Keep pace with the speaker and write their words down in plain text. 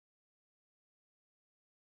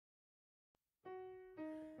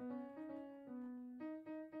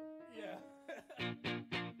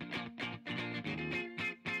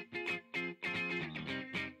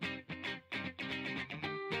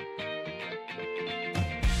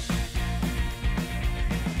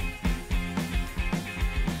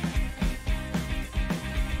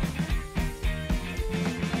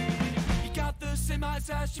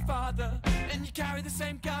as your father, and you carry the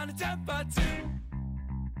same kind of temper too.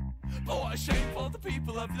 But what a shame for the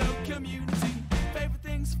people of low community. Favourite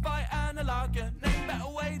things, a fight and a lager. Name better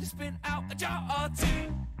way to spin out a jar or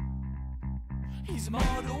two. He's a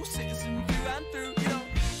model citizen through and through, you know.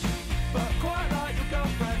 But quite like your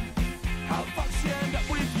girlfriend, how the fuck she end up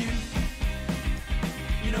with you?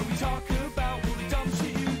 You know we talk about all the dumb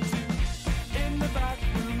shit you do. In the back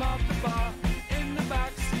room of the bar, in the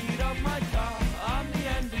back seat of my car, I'm the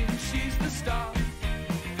ending, she's the star.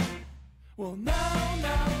 Well now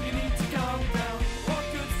you need to calm down. What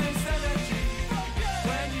good's this energy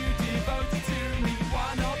when you devote it to me? Why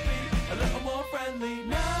not be a little more friendly?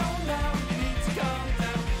 Now you need to calm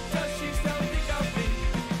down. Does she still think of me?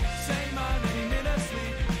 Say my name in her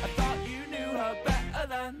sleep. I thought you knew her better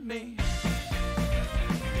than me.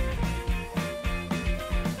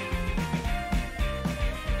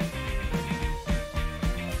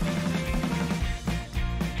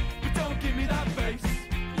 But don't give me that face.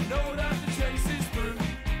 You know that the chase is through.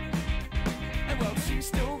 And well, she's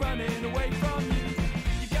still running away from you.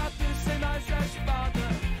 You got the same eyes as your father,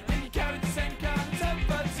 and you carry the same kind of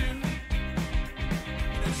temper too.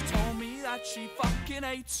 And she told me that she fucking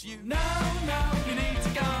hates you. Now you need to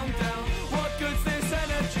calm down. What good's this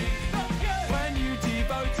energy when you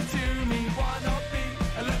devote it to me? Why not be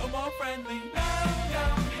a little more friendly?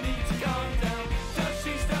 Now you need to calm down. Does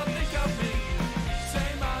she still think of me? Say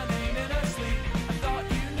my name in her sleep. I thought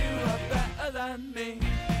you knew her better than me.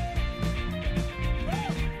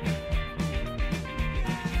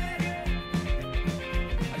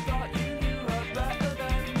 I thought you knew her better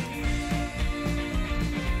than me.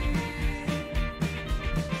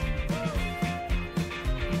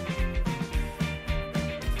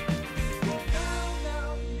 Now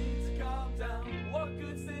you need to calm down. What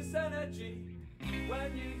good's this energy when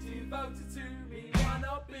you devote it to me? Why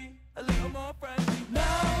not be a little more friendly?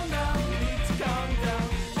 Now you need to calm down.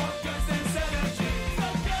 What good's this energy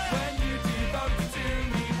when you devote it to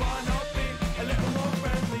me? Why not be a little more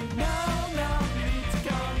friendly? Now you need to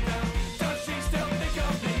calm down. Does she still think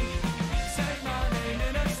of me? Say my name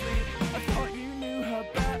in her sleep. I thought you knew her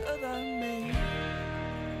better than me.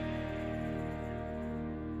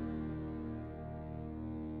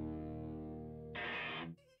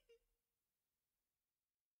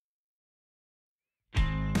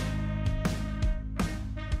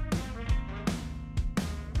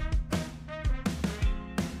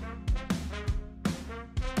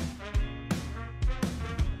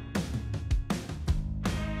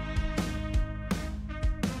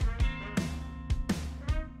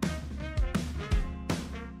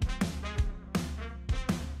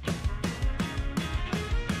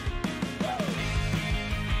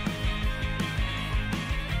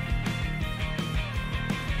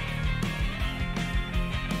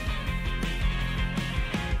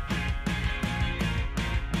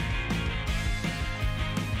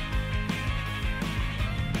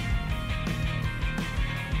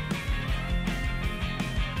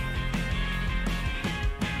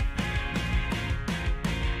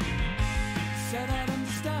 Said I'd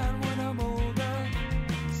understand when I'm older.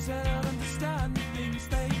 Said I'd understand the things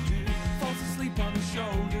they do. Falls asleep on his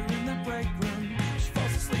shoulder in the break room. She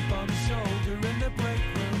falls asleep on his shoulder in the break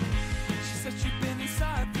room. She said she'd been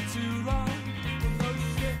inside for too long. Well, no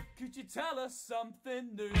shit, could you tell us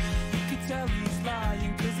something new? You could tell he's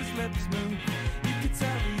lying cause his lips move. You could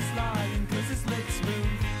tell he's lying cause his lips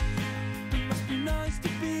move. It must be nice to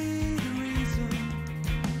be the reason.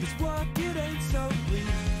 His work, it ain't so bleak.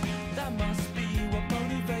 That must be what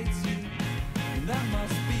motivates you. And that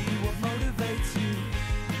must be what motivates you.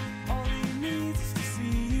 All he needs is to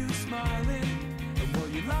see you smiling. And what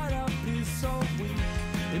you light up is so weak.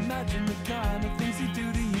 Imagine the kind of things he'd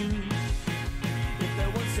do to you if there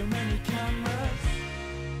weren't so many cameras.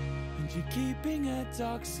 And you're keeping a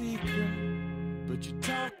dark secret, but you're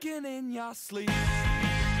talking in your sleep.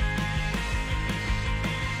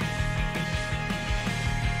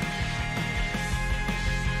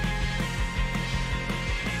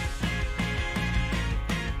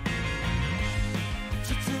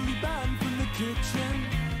 Kitchen,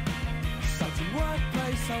 citing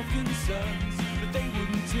workplace health concerns, but they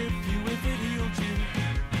wouldn't tip you if it healed you.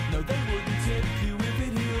 No, they wouldn't tip you if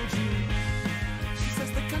it healed you. She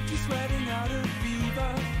says the country's sweating out a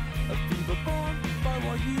fever born by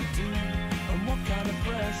what you do. And what kind of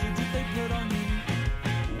pressure did they put on you?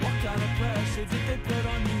 What kind of pressure did they put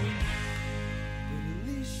on you? But at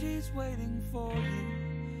least she's waiting for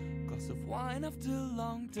you. Glass of wine after a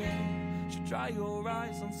long day. She'll dry your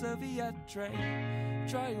eyes on serviette tray.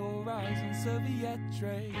 Dry your eyes on serviette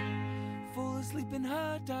tray. Fall asleep in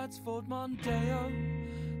her dad's Ford Mondeo.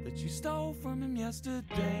 that you stole from him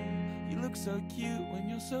yesterday. You look so cute when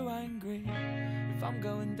you're so angry. If I'm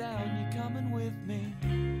going down, you're coming with me.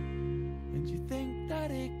 And you think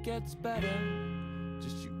that it gets better,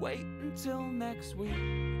 just you wait until next week.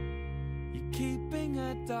 You're keeping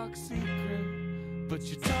a dark secret, but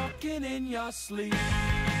you're talking in your sleep.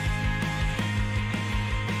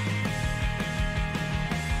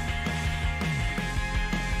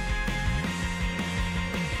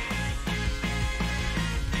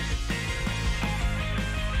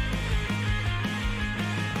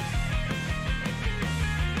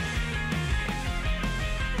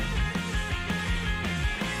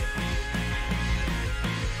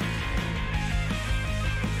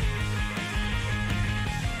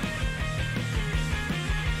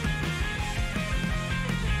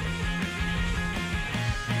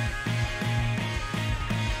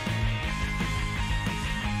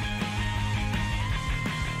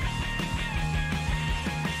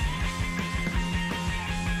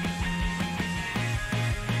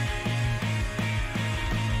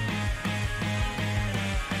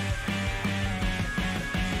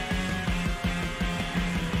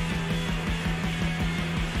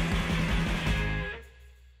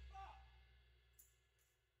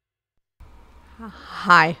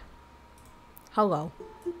 Hi. Hello.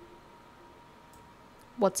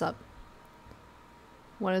 What's up?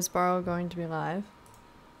 When is Borrow going to be live?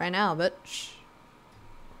 Right now, bitch.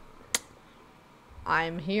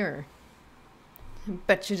 I'm here.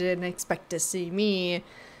 Bet you didn't expect to see me.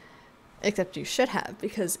 Except you should have,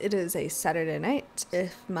 because it is a Saturday night,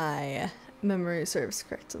 if my memory serves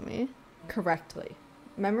correctly.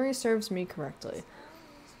 Memory serves me correctly.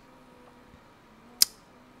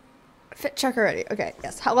 Fit check already. Okay,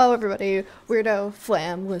 yes. Hello, everybody. Weirdo,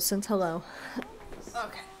 Flam, Lucent, hello.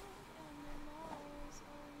 Okay.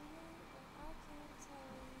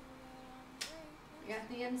 We got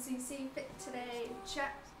the MCC fit today.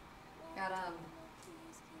 Check. Got,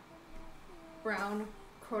 brown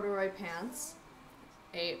corduroy pants,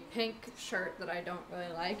 a pink shirt that I don't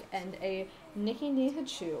really like, and a Nicki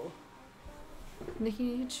Nihachu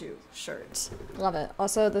shirt. Love it.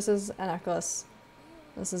 Also, this is a necklace.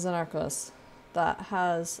 This is a necklace that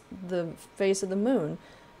has the face of the moon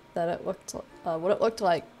that it looked, what it looked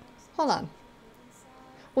like. Hold on.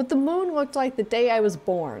 What the moon looked like the day I was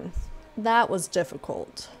born. That was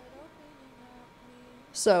difficult.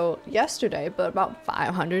 So, yesterday, but about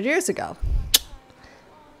 500 years ago.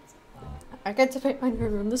 I get to paint my new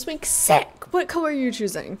room this week. Sick! What color are you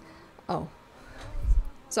choosing? Oh.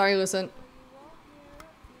 Sorry, Lucent.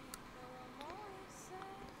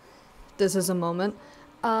 This is a moment.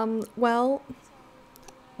 Well,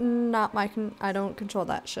 not my I don't control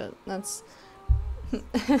that shit. That's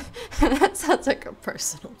that sounds like a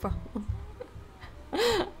personal problem.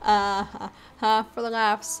 For the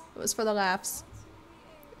laughs. It was for the laughs.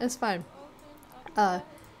 It's fine.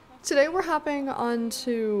 Today we're hopping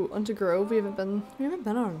onto Grove. We haven't been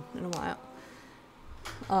on in a while.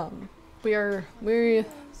 We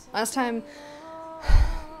last time.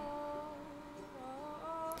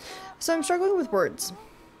 So I'm struggling with words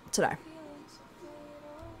today.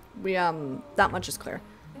 That much is clear.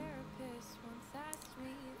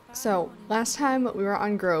 So, last time we were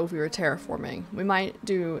on Grove, we were terraforming. We might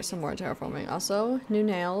do some more terraforming. Also, new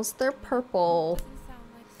nails. They're purple.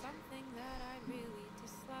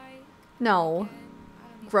 No.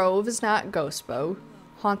 Grove is not Ghostbow.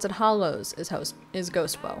 Haunted Hollows is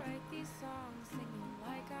Ghostbow.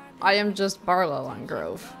 I am just Barlow on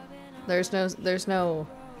Grove. There's no...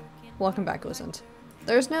 Welcome back, Lucent.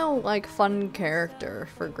 There's no, like, fun character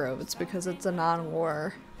for Grove. It's because it's a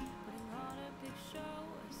non-war...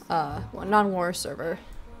 non-war server.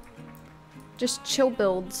 Just chill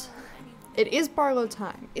builds. It is Barlow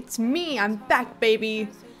time. It's me! I'm back, baby!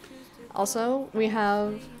 Also, we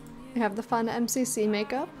have the fun MCC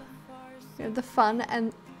makeup. We have the fun,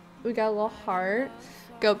 and we got a little heart.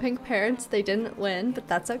 Go Pink Parents. They didn't win, but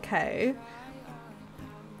that's okay.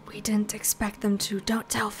 We didn't expect them to. Don't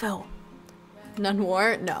tell Phil. None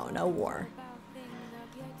war? No, no war.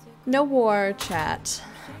 No war, chat.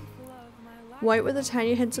 White with a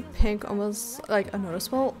tiny hints of pink, almost like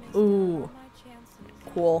unnoticeable. Ooh.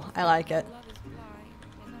 Cool. I like it.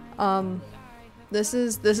 This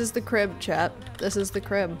is the crib, chat. This is the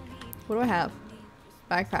crib. What do I have?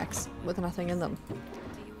 Backpacks with nothing in them.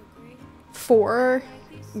 4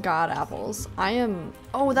 god apples. I am...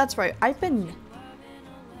 Oh, that's right. I've been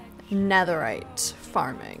netherite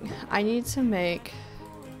farming. I need to make...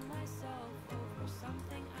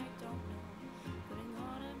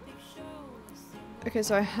 Okay,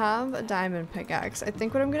 so I have a diamond pickaxe. I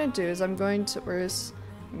think what I'm gonna do is I'm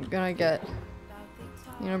gonna get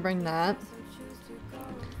You gonna bring that?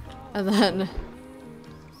 And then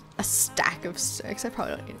a stack of sticks. I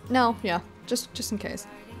probably don't need. No, yeah, just in case.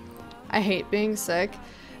 I hate being sick.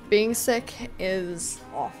 Being sick is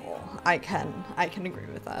awful. I can agree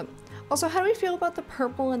with that. Also, how do we feel about the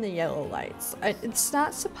purple and the yellow lights? It's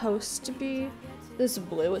not supposed to be this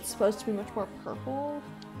blue. It's supposed to be much more purple,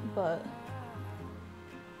 but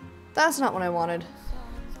that's not what I wanted.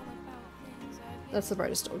 That's the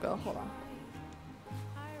brightest it'll go. Hold on.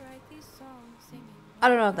 I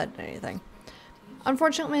don't know if that did anything.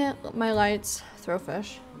 Unfortunately, my lights throw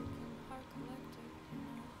fish.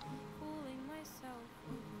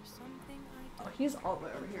 Oh, he's all the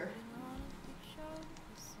way over here.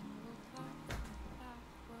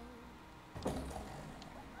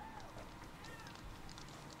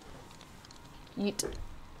 Yeet.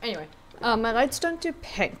 Anyway, my lights don't do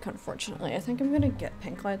pink, unfortunately. I think I'm gonna get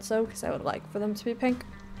pink lights though, because I would like for them to be pink.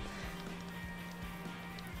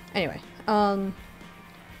 Anyway,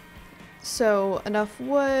 so enough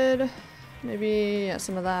wood, maybe yeah,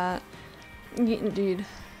 some of that. Yeet indeed.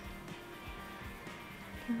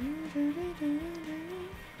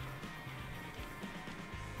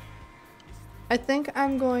 I think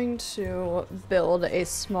I'm going to build a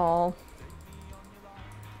small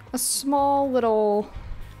little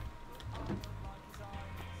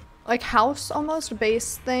like house almost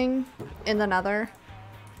base thing in the nether.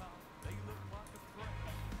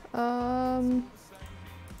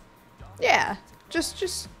 Yeah, just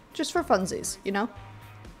for funsies, you know?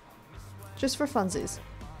 Just for funsies.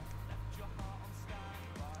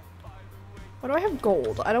 Why do I have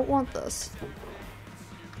gold? I don't want this.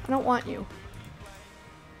 I don't want you.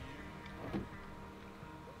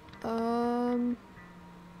 Oh,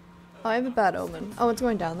 I have a bad omen. Oh, it's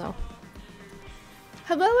going down though.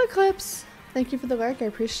 Hello, Eclipse! Thank you for the lurk, I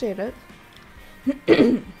appreciate it.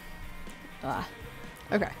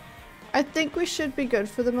 Okay. I think we should be good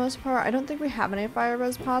for the most part. I don't think we have any fire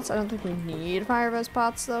res pots. I don't think we need fire res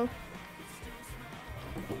pots though.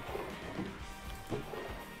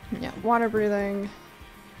 Yeah, water breathing.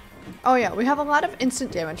 Oh yeah, we have a lot of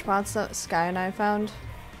instant damage pots that Sky and I found.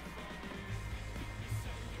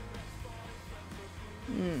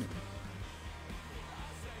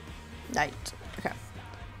 Night. Okay.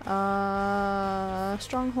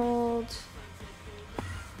 Stronghold.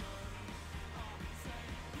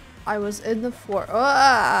 I was in the floor.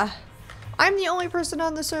 I'm the only person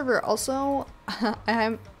on the server. Also,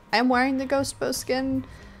 I'm wearing the ghost bow skin.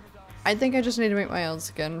 I think I just need to make my own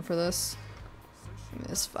skin for this.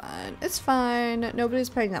 It's fine. It's fine. Nobody's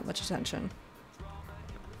paying that much attention.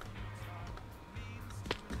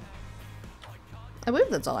 I believe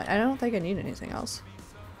that's all I don't think I need anything else.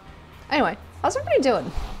 Anyway, how's everybody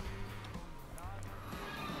doing?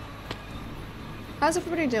 How's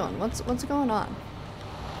everybody doing? What's going on?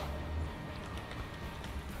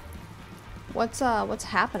 What's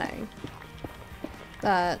happening?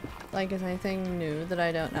 That like is anything new that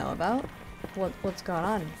I don't know about? What's going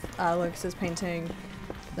on? Lux is painting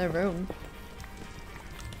their room.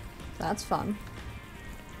 That's fun.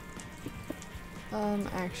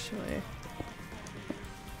 Actually.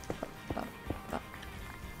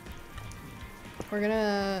 We're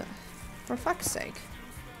gonna, for fuck's sake,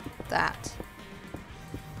 that.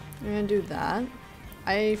 I'm gonna do that.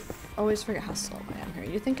 I always forget how slow I am here.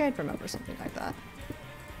 You'd think I'd remember something like that.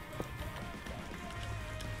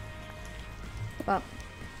 Bop.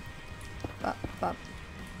 Bop, bop,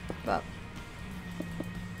 bop.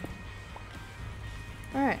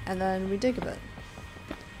 Alright, and then we dig a bit.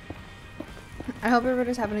 I hope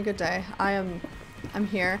everybody's having a good day. I'm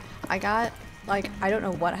here. I got, like, I don't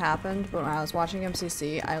know what happened, but when I was watching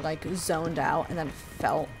MCC, I, like, zoned out and then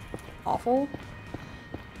felt awful.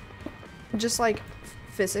 Just, like,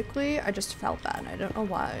 physically, I just felt bad, and I don't know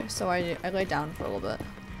why. So I laid down for a little bit.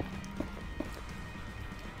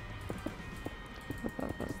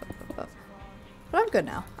 But I'm good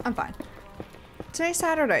now. I'm fine. Today's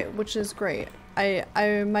Saturday, which is great.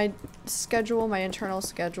 My schedule, my internal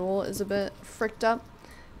schedule is a bit fricked up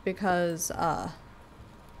because I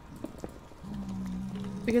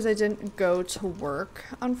didn't go to work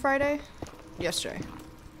on Friday. Yesterday.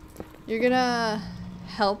 You're gonna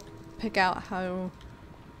help pick out how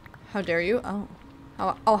dare you?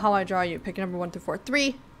 How I draw you. Pick number 1 through 4.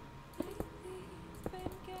 3.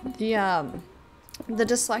 The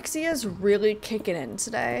dyslexia is really kicking in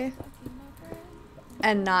today.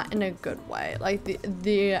 And not in a good way. Like the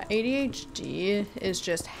ADHD is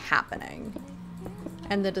just happening.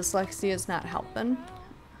 And the dyslexia is not helping.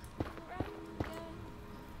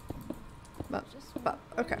 But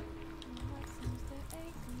okay.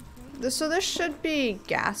 So this should be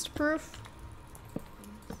gas proof.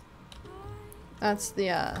 That's the,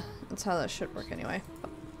 that's how that should work anyway.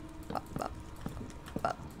 Bop, bop,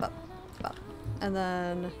 bop, bop, bop. And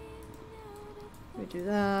then we do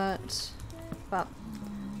that. Bop.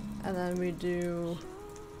 And then we do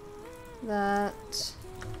that.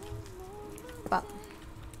 Bop.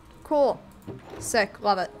 Cool. Sick.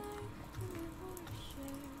 Love it.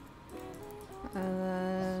 And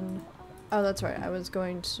then... Oh, that's right. I was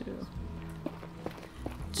going to...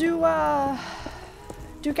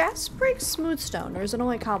 Do gas break smooth stone, or is it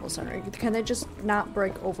only cobblestone? Or can they just not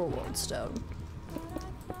break overworld stone?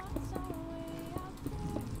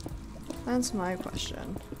 That's my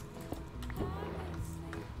question.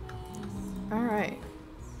 Alright.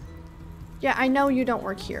 Yeah, I know you don't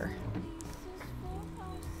work here.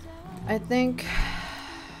 I think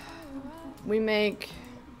we make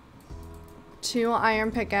 2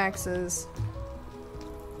 iron pickaxes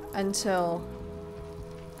until...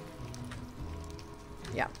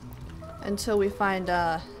 Yeah. Until we find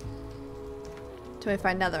netherite,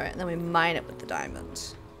 and then we mine it with the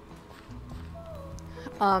diamonds.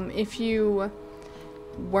 If you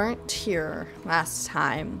weren't here last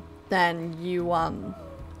time, then you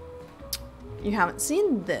haven't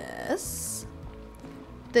seen this.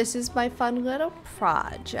 This is my fun little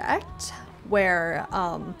project where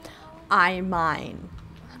I mine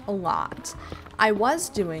a lot. I was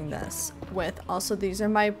doing this with, also these are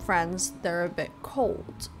my friends, they're a bit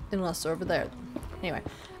cold, unless they're over there. Anyway,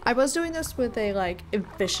 I was doing this with a like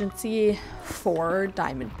efficiency 4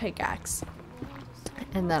 diamond pickaxe,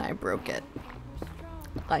 and then I broke it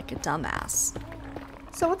like a dumbass.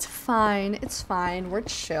 So it's fine, we're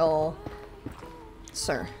chill.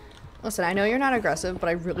 Sir, listen, I know you're not aggressive, but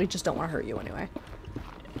I really just don't want to hurt you anyway.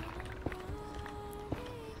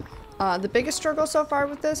 The biggest struggle so far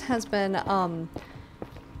with this has been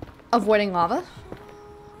avoiding lava.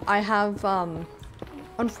 I have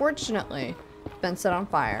unfortunately been set on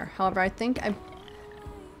fire. However, I think I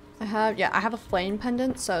have a flame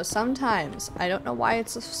pendant, so sometimes, I don't know why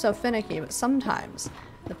it's so finicky, but sometimes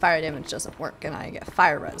the fire damage doesn't work and I get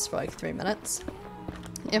fire res for like 3 minutes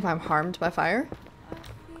if I'm harmed by fire.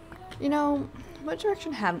 You know, what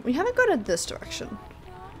direction haven't we? Haven't gone to this direction.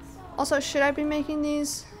 Also, should I be making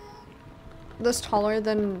these this taller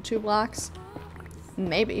than 2 blocks?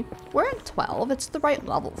 Maybe. We're at 12. It's the right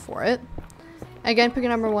level for it. Again, pick a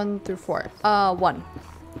number 1 through 4. 1.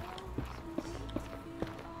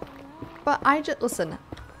 But listen.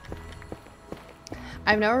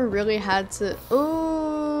 I've never really had to...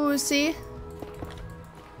 Ooh, see?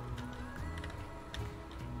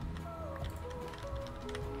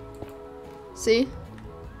 See?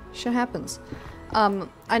 Shit happens.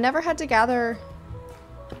 I never had to gather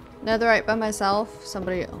netherite by myself.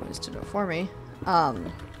 Somebody always did it for me.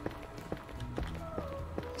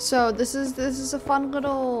 So this is a fun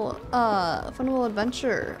little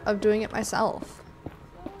adventure of doing it myself.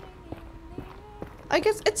 I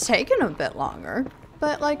guess it's taken a bit longer,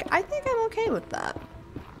 but like I think I'm okay with that.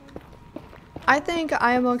 I think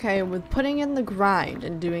I am okay with putting in the grind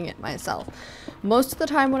and doing it myself. Most of the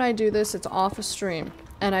time when I do this, it's off a stream,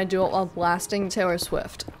 and I do it while blasting Taylor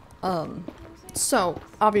Swift. So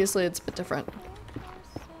obviously it's a bit different.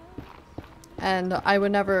 And I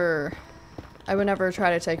would never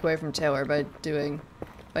try to take away from Taylor by doing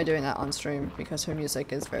that on stream, because her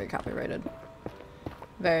music is very copyrighted.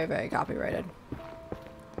 Very, very copyrighted.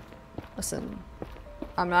 Listen,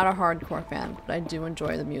 I'm not a hardcore fan, but I do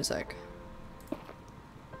enjoy the music.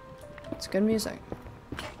 It's good music.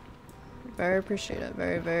 Very appreciate it.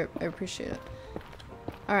 Very, very appreciate it.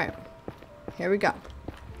 Alright. Here we go.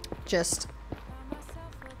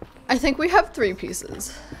 I think we have 3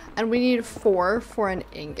 pieces. And we need 4 for an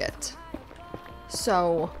ingot.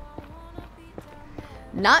 So,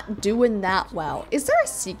 not doing that well. Is there a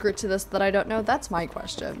secret to this that I don't know? That's my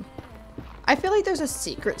question. I feel like there's a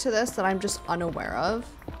secret to this that I'm just unaware of.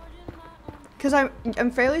 Because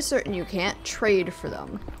I'm fairly certain you can't trade for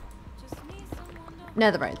them.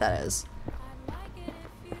 Netherite, that is.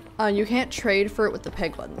 You can't trade for it with the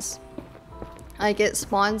piglins. Like, it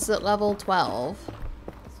spawns at level 12.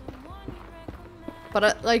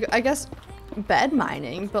 But, like, I guess bed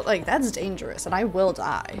mining, but, like, that's dangerous, and I will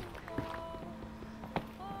die.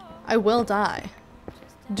 I will die.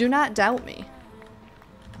 Do not doubt me.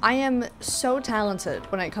 I am so talented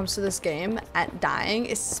when it comes to this game at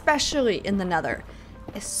dying, especially in the nether.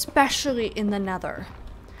 Especially in the nether.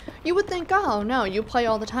 You would think, oh no, you play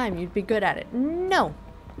all the time, you'd be good at it. No.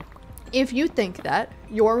 If you think that,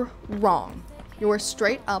 you're wrong. You're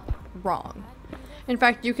straight up wrong. In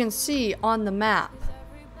fact, you can see on the map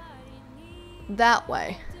that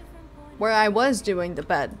way where I was doing the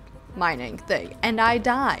bed mining thing, and I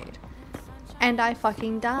died. And I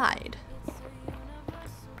fucking died.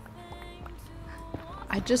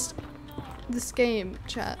 This game,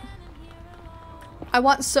 chat. I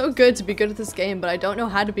want so good to be good at this game, but I don't know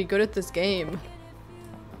how to be good at this game.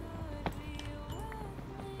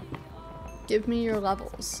 Give me your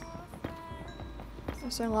levels.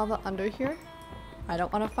 Is there lava under here? I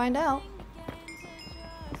don't want to find out.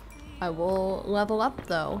 I will level up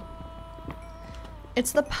though.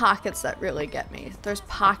 It's the pockets that really get me. There's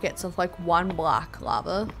pockets of like 1 block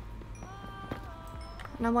lava.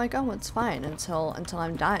 And I'm like, oh, it's fine until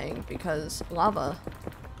I'm dying because lava.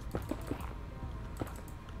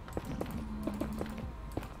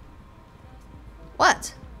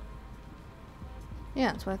 What?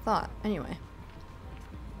 Yeah, that's what I thought. Anyway.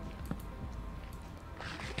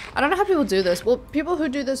 I don't know how people do this. Well, people who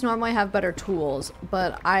do this normally have better tools,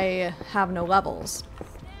 but I have no levels.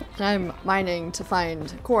 I'm mining to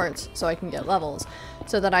find quartz so I can get levels,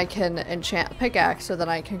 so that I can enchant a pickaxe, so that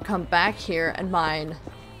I can come back here and mine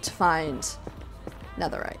to find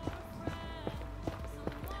netherite.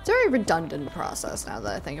 It's a very redundant process now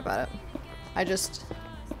that I think about it. I just...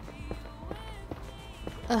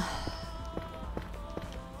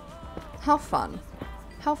 How fun.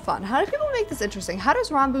 How fun. How do people make this interesting? How does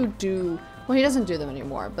Ranboo do... Well, he doesn't do them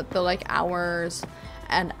anymore, but the like hours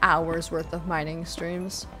and hours worth of mining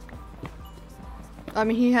streams. I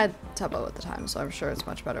mean, he had Tubbo at the time, so I'm sure it's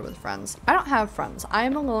much better with friends. I don't have friends. I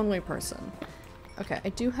am a lonely person. Okay, I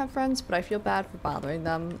do have friends, but I feel bad for bothering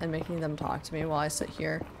them and making them talk to me while I sit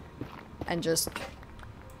here and just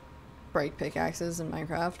break pickaxes in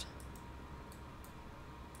Minecraft.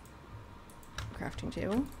 Crafting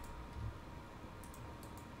table.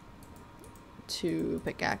 2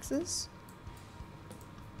 pickaxes.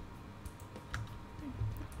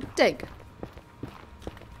 Dig.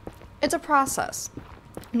 It's a process.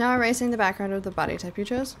 Now erasing the background of the body type you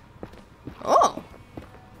chose. Oh!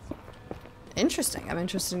 Interesting. I'm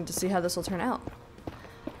interested to see how this will turn out.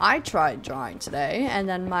 I tried drawing today, and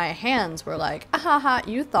then my hands were like, ahaha,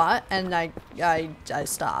 you thought, and I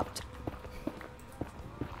stopped.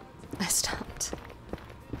 I stopped.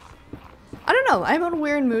 I don't know. I'm in a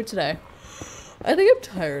weird mood today. I think I'm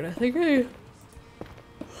tired. I think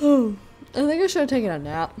I should have taken a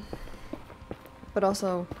nap. But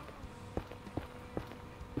also,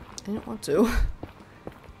 I didn't want to.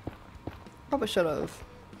 Probably should have.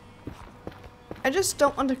 I just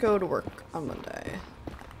don't want to go to work on Monday.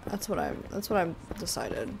 That's what I'm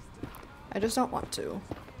decided. I just don't want to.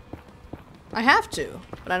 I have to,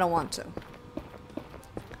 but I don't want to.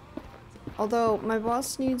 Although my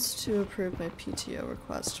boss needs to approve my PTO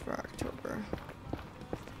request for October.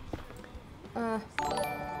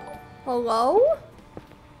 Hello?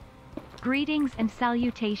 Greetings and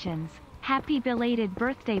salutations. Happy belated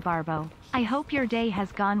birthday, Barbo. I hope your day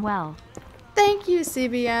has gone well. Thank you,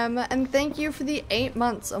 CBM, and thank you for the 8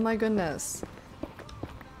 months. Oh my goodness.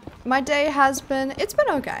 My day has been, it's been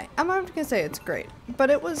okay. I'm not gonna say it's great, but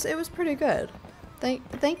it was pretty good.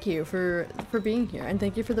 Thank you for being here, and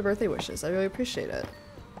thank you for the birthday wishes. I really appreciate it.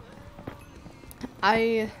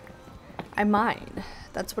 I mine.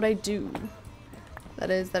 That's what I do. That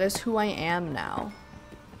is who I am now.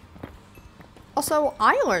 Also,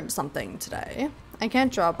 I learned something today. I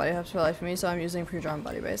can't draw body types for life of me, so I'm using pre-drawn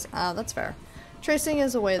body base. That's fair. Tracing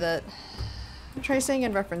is a way that... Tracing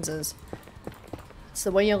and references. It's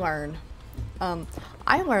the way you learn.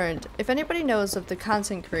 I learned, if anybody knows of the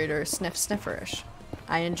content creator Sniff Snifferish,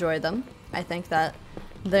 I enjoy them. I think that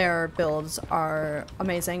their builds are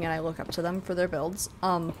amazing and I look up to them for their builds.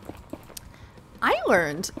 I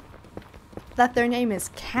learned that their name is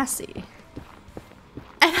Cassie.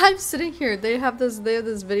 And I'm sitting here, they have this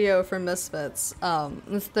video from Misfits,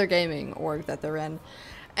 it's their gaming org that they're in,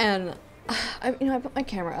 and I put my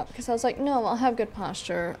camera up because I was like, no, I'll have good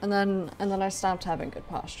posture, and then I stopped having good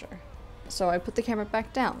posture. So I put the camera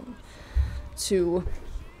back down to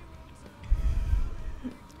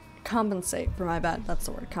compensate for my bad, that's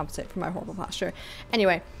the word, compensate for my horrible posture.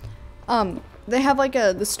 Anyway, they have like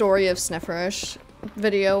the story of Snifferish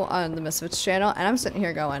video on the Misfits channel, and I'm sitting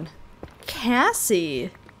here going,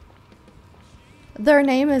 Cassie? Their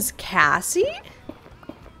name is Cassie?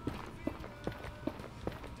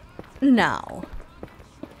 No.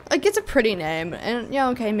 Like, it's a pretty name, and yeah,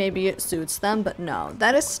 okay, maybe it suits them, but no.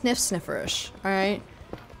 That is Sniff Snifferish, alright?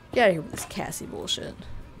 Get out of here with this Cassie bullshit.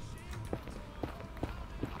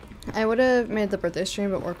 I would have made the birthday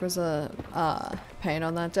stream, but work was a pain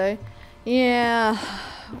on that day. Yeah,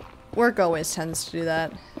 work always tends to do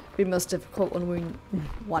that. Be most difficult when we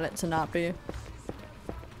want it to not be.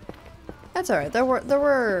 That's alright. There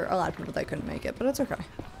were a lot of people that couldn't make it, but it's okay.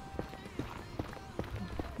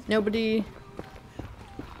 Nobody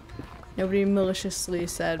Nobody maliciously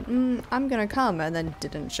said, I'm gonna come, and then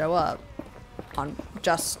didn't show up. On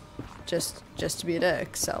just to be a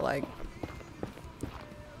dick, so like...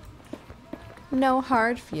 No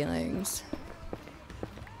hard feelings.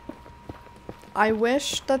 I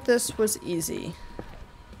wish that this was easy.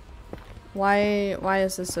 Why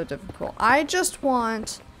is this so difficult? I just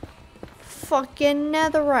want fucking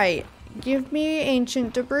netherite. Give me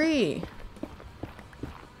ancient debris.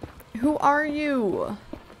 Who are you?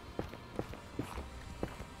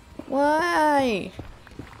 Why?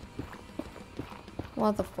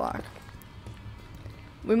 What the fuck?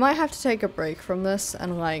 We might have to take a break from this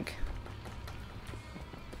and like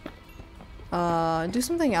do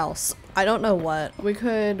something else. I don't know what. We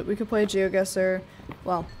could play GeoGuessr.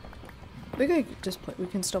 Well, we could just play, we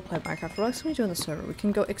can still play Minecraft. What else can we do on the server? We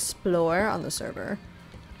can go explore on the server.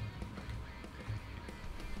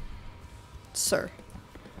 Sir.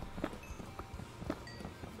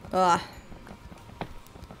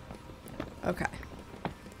 Okay.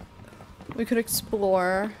 We could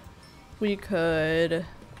explore. We could...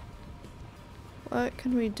 What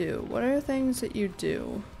can we do? What are things that you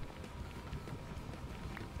do?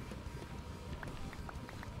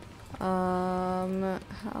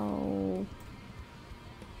 How...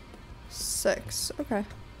 6. Okay.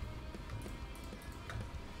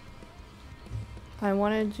 I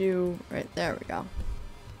wanted you... Right, there we go.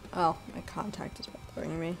 Oh, my contact is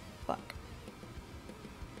bothering me. Fuck.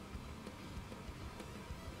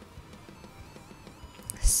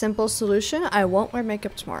 Simple solution, I won't wear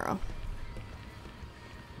makeup tomorrow.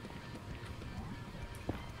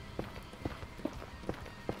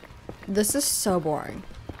 This is so boring.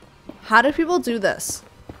 How do people do this?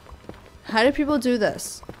 How do people do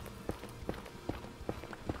this?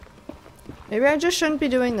 Maybe I just shouldn't be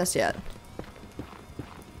doing this yet.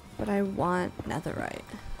 But I want netherite.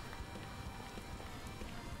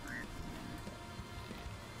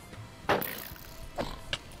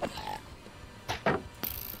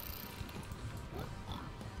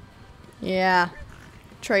 Yeah.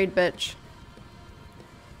 Trade, bitch.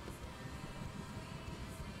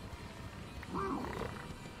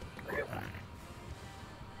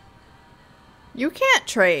 You can't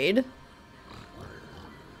trade.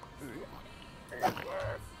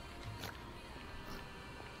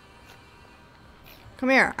 Come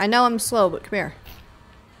here. I know I'm slow, but come here.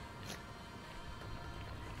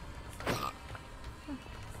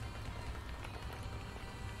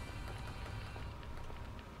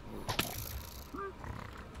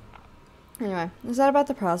 Anyway, is that about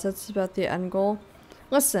the process? It's about the end goal?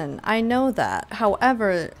 Listen, I know that.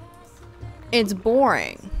 However, it's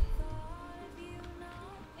boring.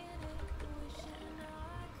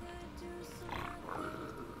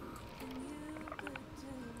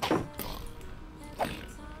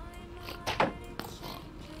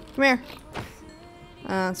 Come here.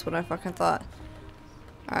 That's what I fucking thought.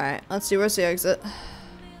 Alright, let's see, where's the exit?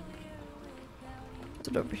 Is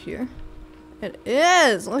it over here? It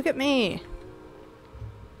is! Look at me!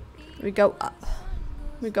 We go up.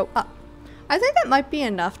 We go up. I think that might be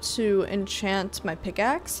enough to enchant my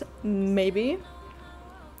pickaxe. Maybe.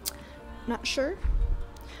 Not sure.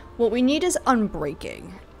 What we need is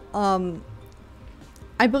unbreaking.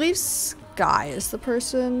 I believe Sky is the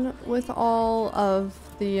person with all of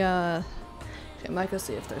the, I might go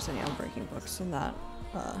see if there's any unbreaking books in that,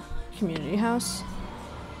 community house.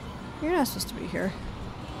 You're not supposed to be here.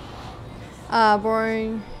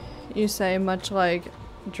 Boring, you say, much like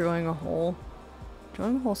drilling a hole.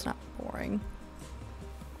 Drilling a hole's not boring.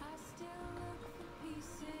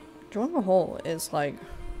 Drilling a hole is, like,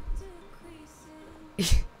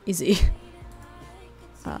 easy.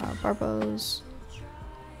 Barbos.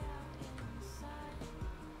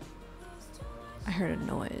 I heard a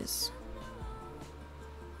noise.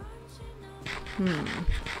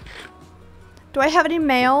 Do I have any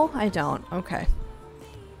mail? I don't. Okay.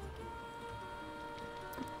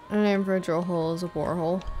 A name for a drill hole is a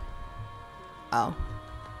borehole. Oh.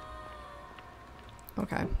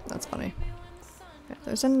 Okay, that's funny. Okay,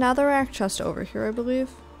 there's another rack chest over here, I believe.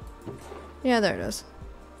 Yeah, there it is.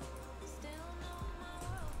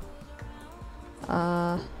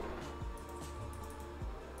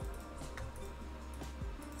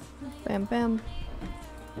 Bam bam.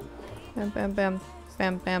 Bam bam bam.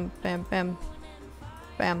 Bam bam bam bam.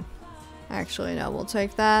 Bam. Actually, no, we'll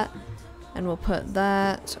take that. And we'll put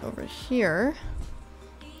that over here.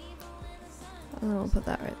 And then we'll put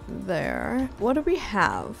that right there. What do we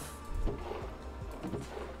have?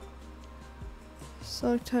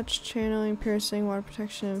 Silk touch, channeling, piercing, water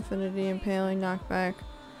protection, infinity, impaling, knockback,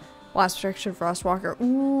 blast protection, frostwalker.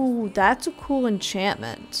 Ooh, that's a cool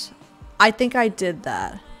enchantment. I think I did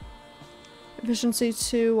that. Efficiency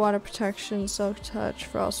 2, water protection, silk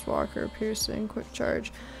touch, frostwalker, piercing, quick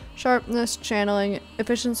charge, sharpness, channeling.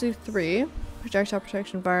 Efficiency 3, projectile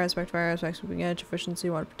protection, fire aspect, sweeping edge, efficiency,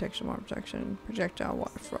 water protection, projectile,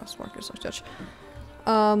 water, frostwalker, silk touch.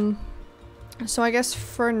 So I guess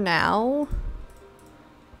for now,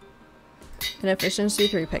 an efficiency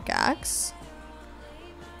 3 pickaxe.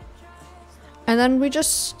 And then we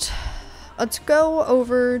just, let's go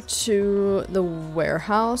over to the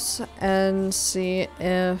warehouse and see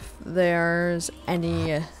if there's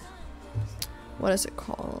any, what is it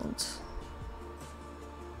called?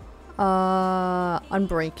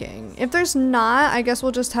 Unbreaking. If there's not, I guess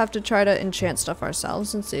we'll just have to try to enchant stuff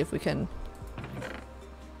ourselves and see if we can.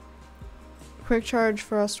 Quick charge,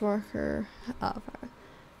 frostwalker.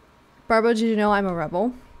 Barbo, did you know I'm a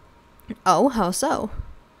rebel? Oh, how so?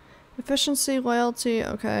 Efficiency, loyalty,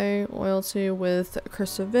 okay. Loyalty with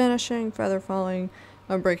Curse of Vanishing, Feather Falling,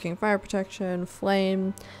 Unbreaking, Fire Protection,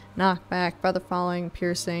 Flame, Knockback, Feather Falling,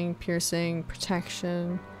 Piercing,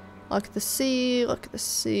 Protection. Luck at the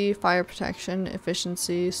Sea, Fire Protection,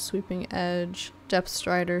 Efficiency, Sweeping Edge, Depth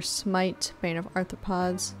Strider, Smite, Bane of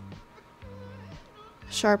Arthropods.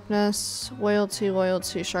 Sharpness,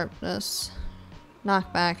 loyalty, sharpness,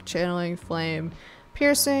 knockback, channeling, flame,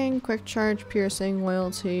 piercing, quick charge, piercing,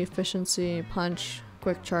 loyalty, efficiency, punch,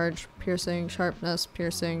 quick charge, piercing, sharpness,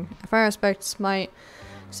 piercing, fire aspect, smite,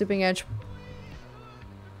 sweeping edge.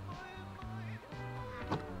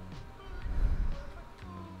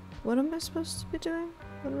 What am I supposed to be doing?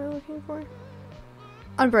 What am I looking for?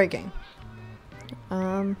 Unbreaking.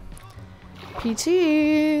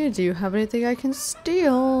 PT, do you have anything I can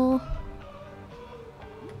steal?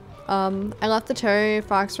 I left the Terry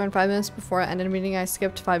Fox around 5 minutes before I ended a meeting. I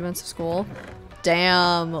skipped 5 minutes of school.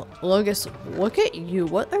 Damn, Lucas, look at you.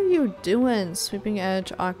 What are you doing? Sweeping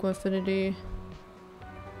Edge, Aqua Affinity.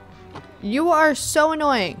 You are so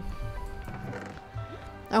annoying.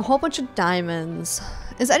 A whole bunch of diamonds.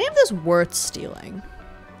 Is any of this worth stealing?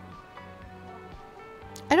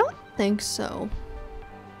 I don't think so.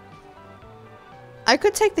 I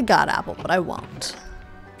could take the God Apple, but I won't.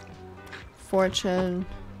 Fortune.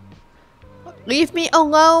 Leave me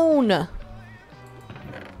alone!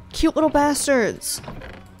 Cute little bastards.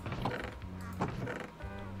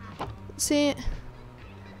 See,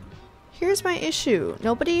 here's my issue.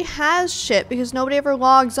 Nobody has shit because nobody ever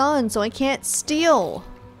logs on, so I can't steal.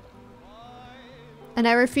 And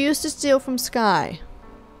I refuse to steal from Sky.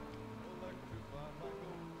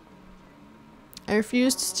 I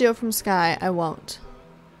refuse to steal from Sky. I won't.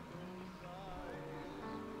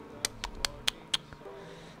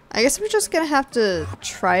 I guess we're just gonna have to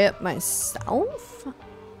try it myself.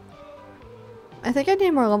 I think I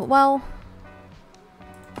need more level. Well,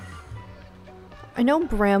 I know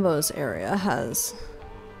Brambo's area has.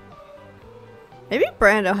 Maybe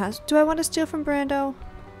Brando has. Do I want to steal from Brando?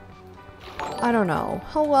 I don't know.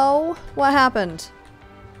 Hello? What happened?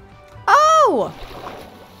 Oh!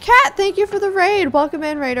 Cat, thank you for the raid. Welcome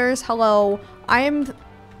in, raiders. Hello. I am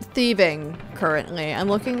thieving currently. I'm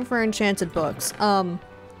looking for enchanted books.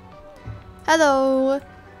 Hello.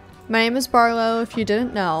 My name is Barlow. If you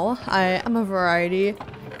didn't know, I am a variety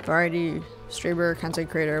streamer, content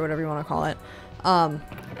creator, whatever you want to call it. I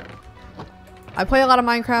play a lot of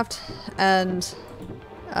Minecraft and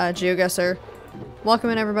GeoGuessr. Welcome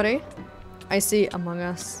in, everybody. I see Among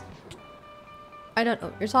Us. I don't know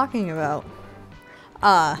what you're talking about.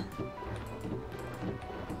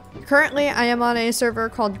 Currently I am on a server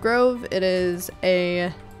called Grove. It is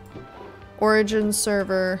a Origin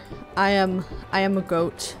server. I am a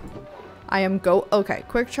goat. I am goat. Okay,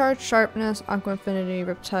 quick charge, sharpness, aqua affinity,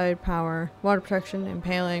 riptide, power, water protection,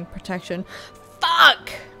 impaling, protection.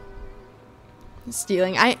 Fuck!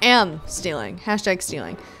 Stealing. I am stealing. Hashtag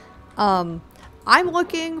stealing. I'm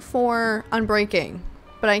looking for Unbreaking,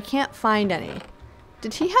 but I can't find any.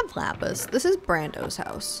 Did he have lapis? This is Brando's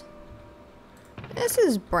house. This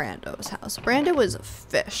is Brando's house. Brando is a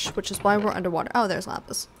fish, which is why we're underwater. Oh, there's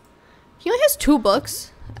lapis. He only has 2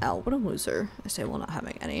 books. Oh, what a loser. I say while not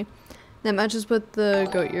having any. That matches with the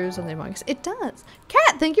goat ears and the Among Us. It does.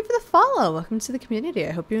 Cat, thank you for the follow. Welcome to the community.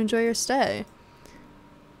 I hope you enjoy your stay.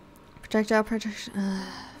 Projectile protection.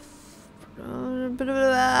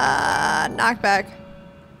 Knockback.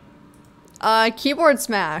 Keyboard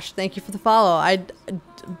Smash. Thank you for the follow.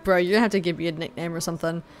 Bro, you're gonna have to give me a nickname or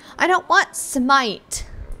something. I don't want Smite.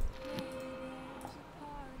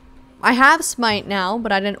 I have Smite now,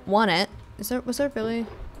 but I didn't want it. Was there really?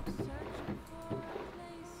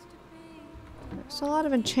 There's a lot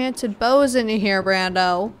of enchanted bows in here,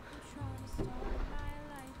 Brando.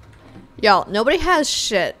 Y'all, nobody has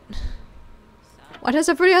shit. Why does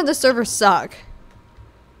everybody on the server suck?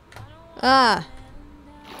 Ah.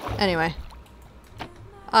 Anyway.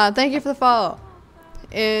 Thank you for the follow.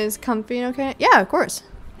 Is Comfy okay? Yeah, of course.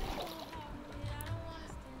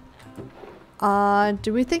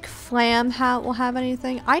 Do we think Flam will have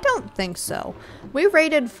anything? I don't think so. We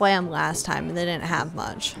raided Flam last time and they didn't have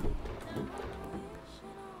much.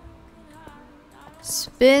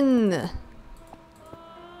 Spin.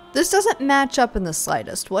 This doesn't match up in the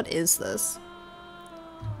slightest. What is this?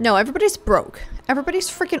 No, everybody's broke. Everybody's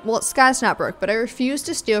freaking- well, Sky's not broke, but I refuse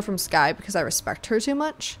to steal from Sky because I respect her too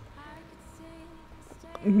much.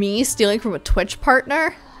 Me stealing from a Twitch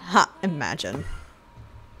partner? Ha, imagine.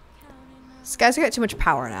 Sky's got too much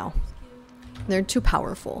power now. They're too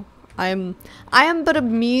powerful. I am but a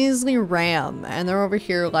measly ram, and they're over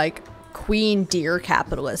here like queen deer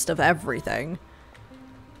capitalist of everything.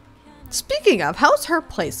 Speaking of, how's her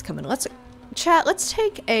place coming? Let's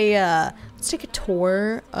take a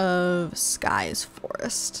tour of Sky's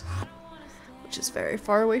forest, which is very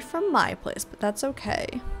far away from my place, but that's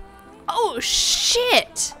okay. Oh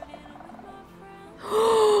shit!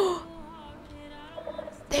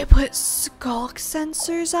 They put skulk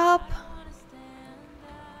sensors up.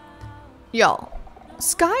 Y'all,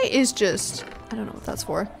 Sky is just, I don't know what that's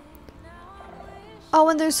for. Oh,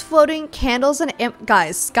 and there's floating candles and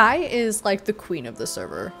guys, Sky is like the queen of the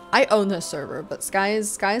server. I own this server, but Sky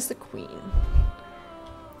is the queen.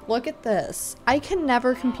 Look at this. I can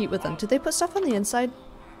never compete with them. Did they put stuff on the inside?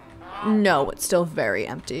 No, it's still very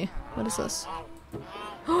empty. What is this?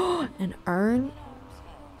 An urn?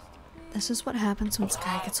 This is what happens when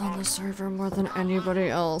Sky gets on the server more than anybody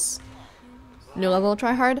else. New level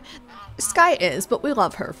tryhard? Sky is, but we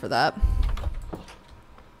love her for that.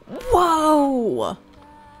 Whoa!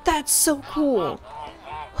 That's so cool.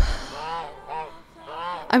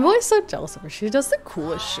 I'm always so jealous of her. She does the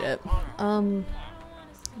coolest shit.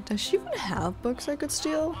 Does she even have books I could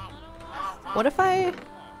steal? What if I...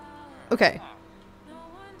 Okay.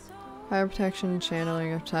 Fire protection,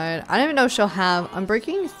 channeling of tide. I don't even know if she'll have...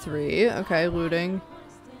 Unbreaking 3. Okay, looting.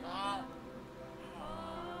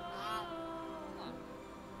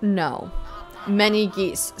 No. Many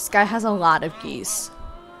geese. Sky has a lot of geese.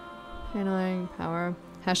 Channeling, power.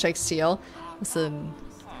 Hashtag steal. Listen.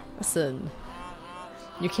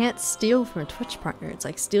 You can't steal from a Twitch partner. It's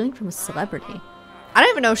like stealing from a celebrity. I don't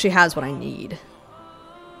even know if she has what I need.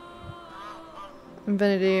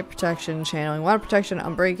 Infinity, protection, channeling, water protection,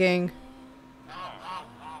 unbreaking.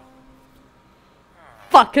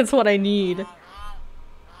 Fuck, it's what I need.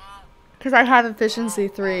 Because I have efficiency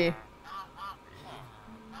 3.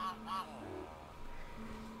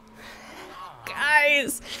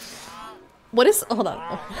 Guys! What is- hold on.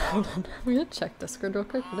 Hold on. I'm gonna check Discord real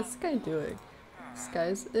quick. What is this guy doing? This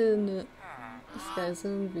guy's in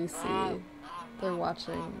VC. They're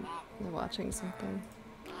watching something.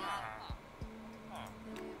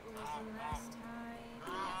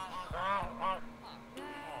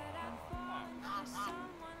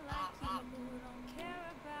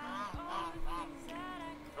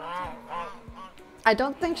 I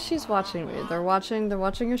don't think she's watching me. They're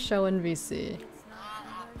watching a show in VC.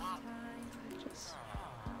 Just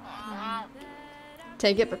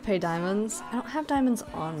take it but pay diamonds. I don't have diamonds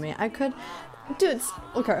on me. I could, dude.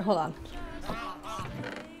 Okay, hold on.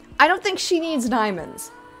 I don't think she needs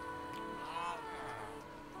diamonds.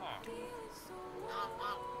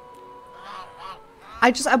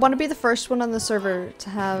 I want to be the first one on the server to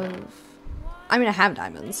have. I mean, I have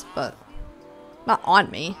diamonds, but not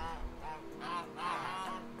on me.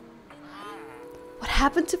 What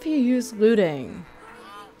happens if you use looting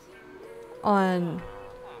on...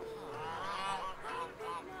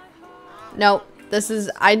 Nope, this is...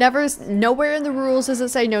 nowhere in the rules does it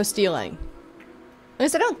say no stealing. At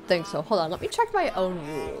least I don't think so. Hold on, let me check my own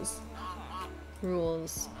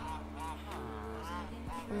rules.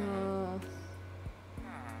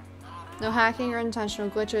 No hacking or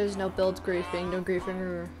intentional glitches, no build griefing, no griefing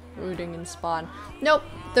or looting in spawn. Nope,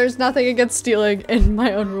 there's nothing against stealing in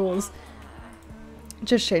my own rules.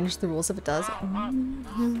 Just change the rules if it does.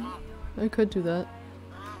 I could do that.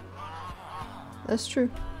 That's true.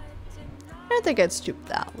 I don't think I'd stoop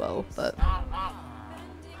that low, but...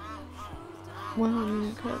 Well, I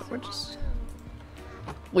mean, we're just...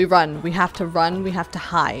 We run. We have to run. We have to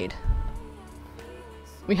hide.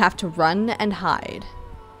 We have to run and hide.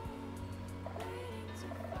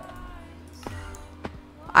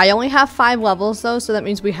 I only have 5 levels though, so that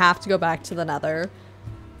means we have to go back to the Nether.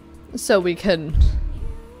 So we can...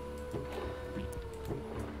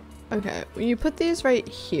 Okay, when you put these right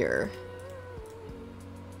here.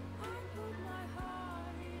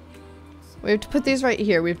 We have to put these right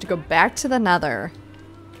here. We have to go back to the nether.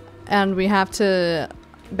 And we have to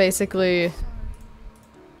basically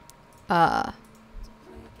why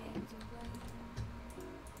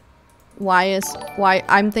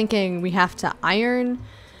I'm thinking we have to iron.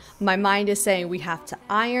 My mind is saying we have to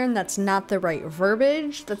iron. That's not the right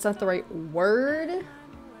verbiage. That's not the right word.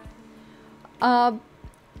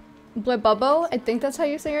 Blibubbo, I think that's how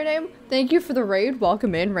you say your name. Thank you for the raid.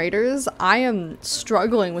 Welcome in, raiders. I am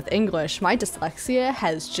struggling with English. My dyslexia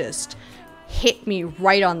has just hit me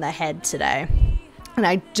right on the head today. And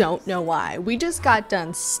I don't know why. We just got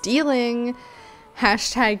done stealing.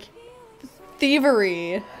 Hashtag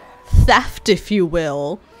thievery. Theft, if you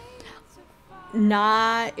will.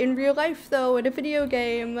 Not in real life, though. In a video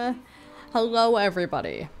game. Hello,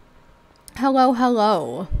 everybody. Hello,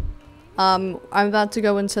 hello. I'm about to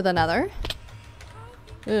go into the nether.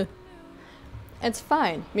 Ugh. It's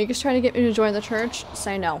fine. Mika's trying to get me to join the church.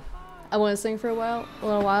 Say no. I want to sing for a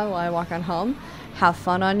little while I walk on home. Have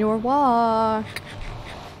fun on your walk.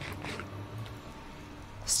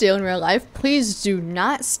 Steal in real life? Please do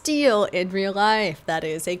not steal in real life. That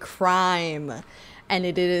is a crime. And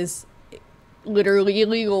it is literally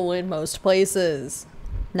illegal in most places.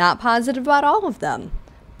 Not positive about all of them,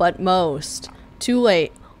 but most. Too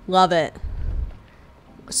late. Love it.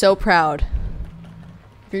 So proud.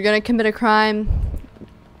 If you're gonna commit a crime,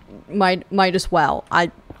 might as well.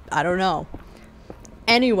 I don't know.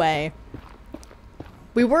 Anyway,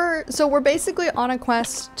 we're basically on a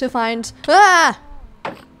quest to find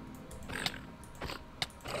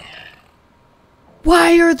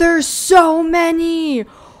Why are there so many?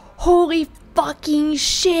 Holy fucking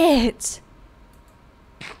shit.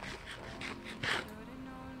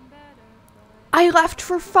 I left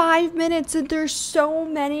for 5 minutes and there's so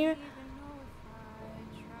many.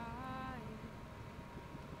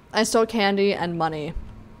 I stole candy and money.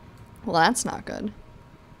 Well, that's not good.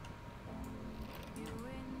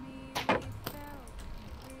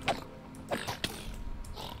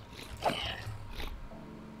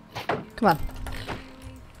 Come on.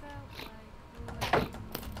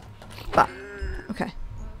 Bah. Okay.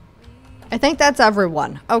 I think that's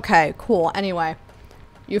everyone. Okay, cool. Anyway.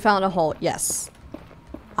 You found a hole. Yes.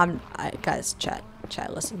 Guys, chat,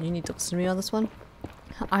 listen. You need to listen to me on this one.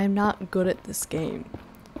 I'm not good at this game.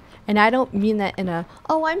 And I don't mean that in a,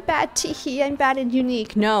 oh, I'm bad, teehee, I'm bad and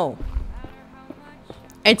unique. No.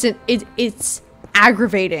 It's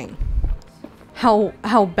aggravating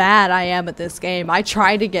how bad I am at this game. I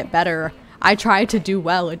try to get better. I try to do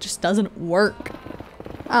well. It just doesn't work.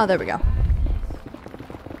 Oh, there we go.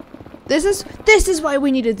 This is why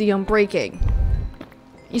we needed the unbreaking.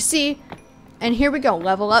 You see? And here we go.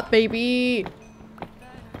 Level up, baby.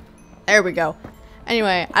 There we go.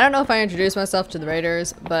 Anyway, I don't know if I introduced myself to the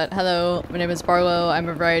raiders, but hello, my name is Barlow. I'm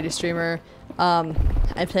a variety streamer.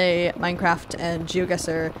 I play Minecraft and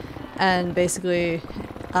GeoGuessr and basically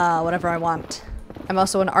whatever I want. I'm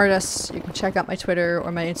also an artist. You can check out my Twitter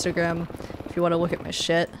or my Instagram if you want to look at my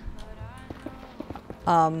shit.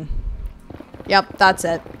 Yep, that's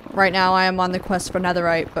it. Right now I am on the quest for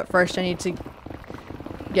netherite, but first I need to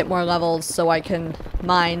get more levels so I can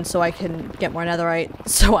mine, so I can get more netherite,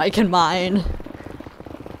 so I can mine.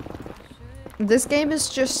 This game is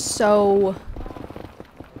just so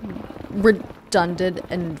redundant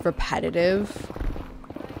and repetitive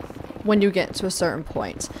when you get to a certain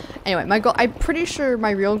point. Anyway, my goal, I'm pretty sure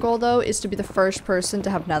my real goal though is to be the first person to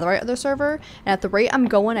have netherite on the server, and at the rate I'm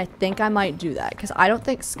going, I think I might do that, because I don't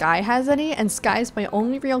think Sky has any, and Sky is my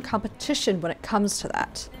only real competition when it comes to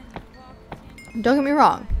that. Don't get me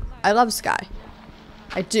wrong, I love Sky.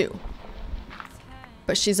 I do.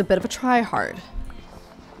 But she's a bit of a tryhard.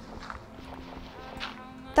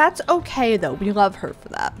 That's okay though, we love her for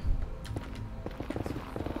that.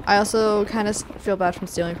 I also kind of feel bad from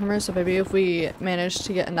stealing from her, so maybe if we manage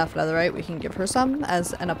to get enough netherite, we can give her some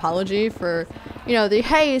as an apology for, you know, the,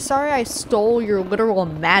 hey, sorry I stole your literal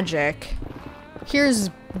magic. Here's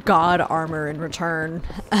god armor in return.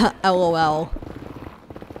 LOL.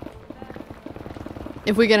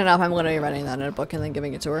 If we get enough, I'm literally writing that in a book and then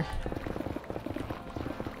giving it to her.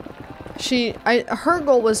 Her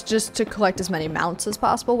goal was just to collect as many mounts as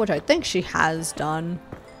possible, which I think she has done.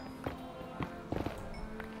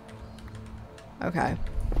 Okay.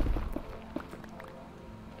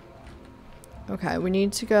 Okay, we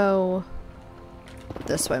need to go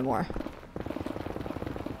this way more.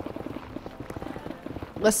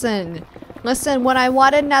 Listen, when I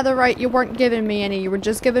wanted netherite, you weren't giving me any. You were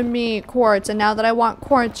just giving me quartz, and now that I want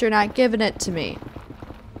quartz, you're not giving it to me.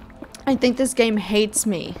 I think this game hates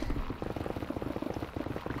me.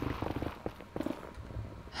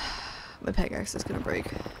 My pickaxe is gonna break.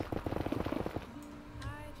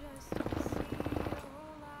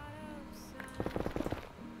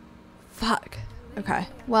 Okay,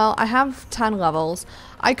 well, I have 10 levels.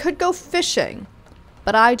 I could go fishing,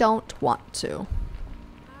 but I don't want to.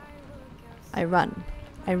 I run.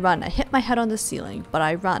 I run. I hit my head on the ceiling, but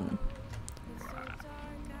I run.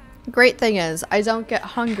 Great thing is, I don't get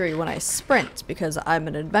hungry when I sprint because I'm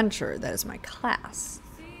an adventurer. That is my class.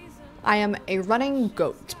 I am a running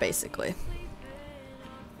goat, basically.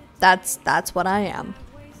 That's what I am.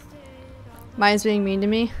 Maya's being mean to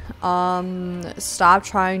me. Stop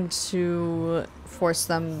trying to force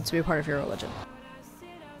them to be a part of your religion.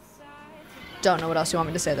 Don't know what else you want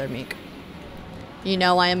me to say there, Meek. You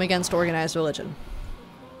know I am against organized religion.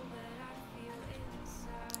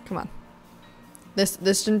 Come on. This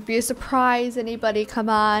shouldn't be a surprise, anybody. Come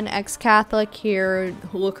on, ex-Catholic here.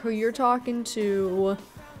 Look who you're talking to.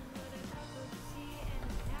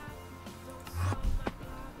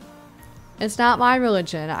 It's not my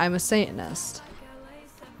religion. I'm a Satanist.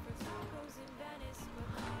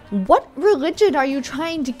 What religion are you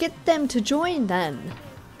trying to get them to join then?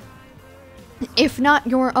 If not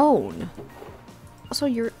your own. Also,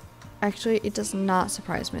 you're... Actually, it does not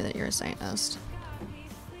surprise me that you're a Satanist.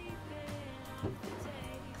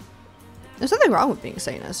 There's nothing wrong with being a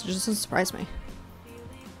Satanist. It just doesn't surprise me.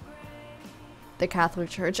 The Catholic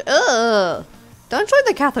Church. Ugh! Don't join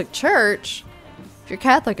the Catholic Church! If you're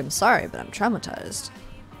Catholic, I'm sorry, but I'm traumatized.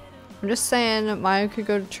 I'm just saying Maya could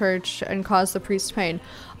go to church and cause the priest pain.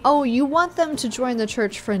 Oh, you want them to join the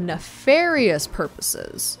church for nefarious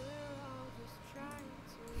purposes.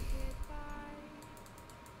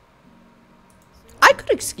 I could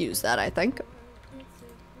excuse that, I think.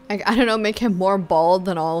 I don't know, make him more bald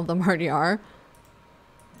than all of them already are.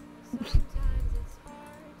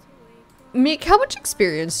 Meek, how much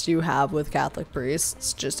experience do you have with Catholic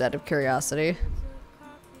priests, just out of curiosity?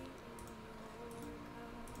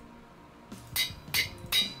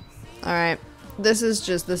 Alright,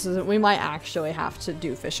 we might actually have to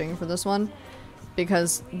do fishing for this one.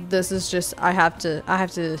 Because this is just, I have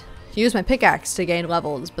to use my pickaxe to gain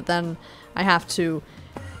levels, but then I have to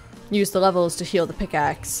use the levels to heal the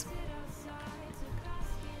pickaxe.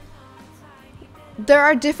 There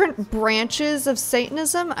are different branches of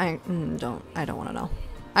Satanism. I don't want to know.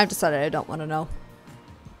 I've decided I don't want to know.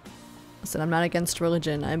 Listen, I'm not against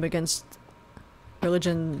religion. I'm against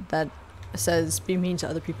religion that says be mean to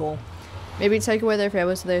other people. Maybe take away their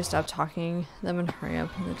families so they stop talking them and hurry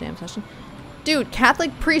up in the damn session. Dude,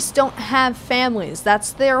 Catholic priests don't have families.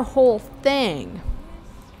 That's their whole thing.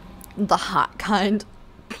 The hot kind.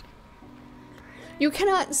 You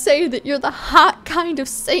cannot say that you're the hot kind of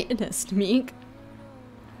Satanist, Meek.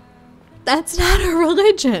 That's not a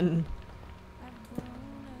religion.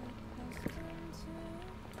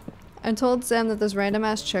 I told Sam that this random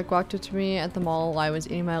ass chick walked up to me at the mall while I was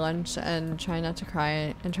eating my lunch and trying not to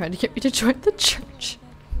cry and tried to get me to join the church.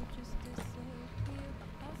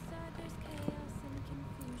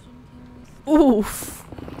 Oof.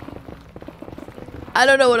 I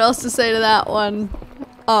don't know what else to say to that one.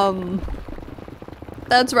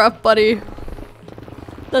 That's rough, buddy.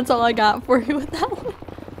 That's all I got for you with that one.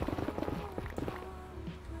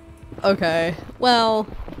 Okay, well,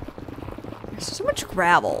 there's so much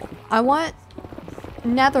gravel. I want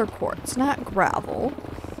nether quartz, not gravel.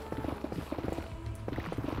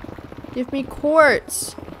 Give me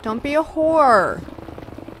quartz. Don't be a whore.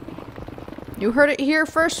 You heard it here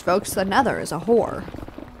first, folks. The nether is a whore.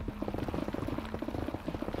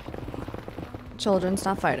 Children,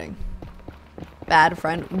 stop fighting. Bad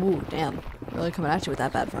friend. Ooh, damn. Really coming at you with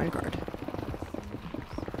that bad friend card.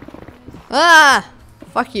 Ah!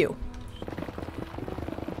 Fuck you.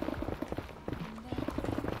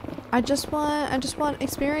 I just want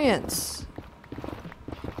experience.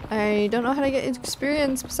 I don't know how to get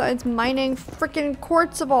experience besides mining frickin'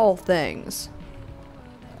 quartz of all things.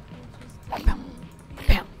 Bam,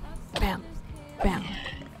 bam, bam, bam.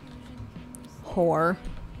 Whore.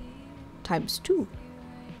 ×2.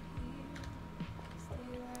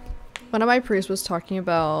 One of my priests was talking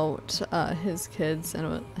about his kids, and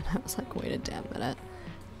I was like, wait a damn minute.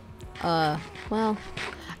 Well,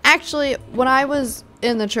 actually, when I was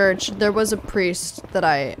in the church, there was a priest that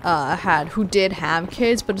I had who did have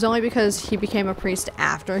kids, but it's only because he became a priest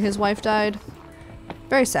after his wife died.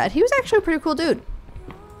 Very sad. He was actually a pretty cool dude.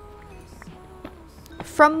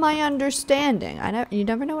 From my understanding. You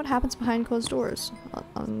never know what happens behind closed doors.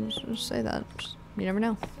 I'll just say that. You never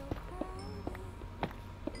know.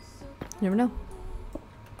 You never know.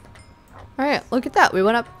 Alright, look at that. We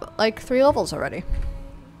went up like 3 levels already.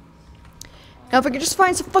 Now if I could just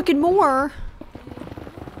find some fucking more.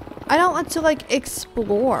 I don't want to like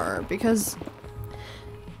explore because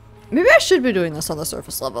maybe I should be doing this on the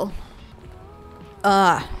surface level.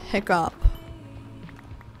 Hiccup.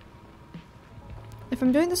 If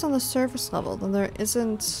I'm doing this on the surface level, then there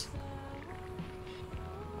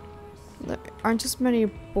aren't as many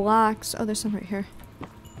blocks. Oh, there's some right here.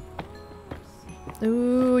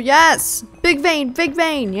 Ooh, yes! Big vein, big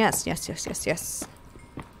vein! Yes, yes, yes, yes, yes.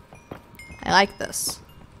 I like this.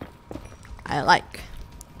 I like.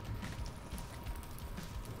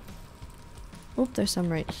 Oop, there's some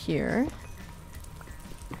right here.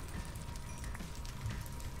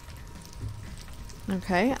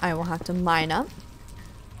 Okay, I will have to mine up.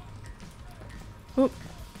 Oop.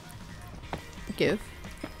 Give.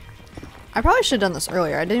 I probably should have done this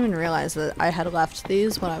earlier. I didn't even realize that I had left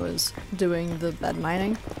these when I was doing the bed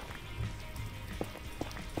mining.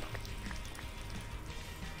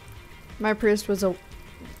 My priest was a...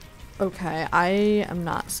 Okay, I am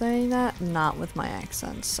not saying that. Not with my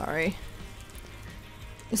accent, sorry.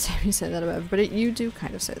 You say that about everybody. You do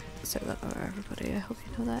kind of say that about everybody. I hope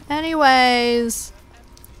you know that. Anyways.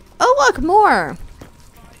 Oh, look, more!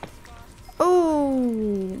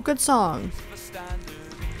 Oh, good song.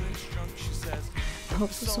 I hope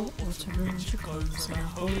the salt water ruins your clothes, and I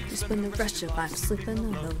hope you spend the rest of your life sleeping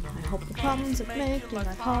alone. I hope the problems that make your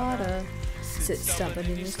life harder sit stubborn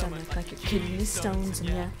in your stomach like your kidney stones, and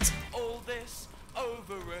yet All this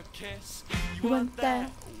over a kiss. you weren't there.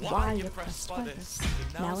 Why you're pressed by this?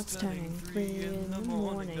 Now it's turning 3 in the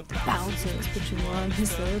morning. The bounces, but you want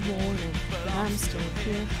his third warning. But I'm still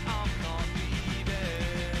here.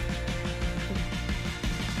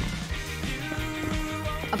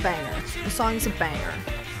 A banger. The song's a banger.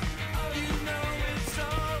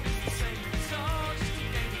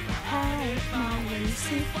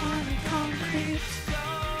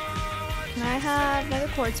 Can I have another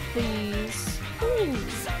chords, please? Ooh.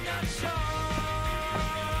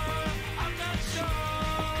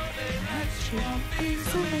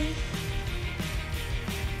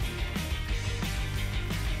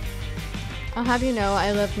 I'll have you know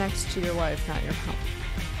I live next to your wife, not your home.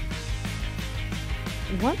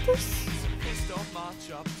 What this? Pissed off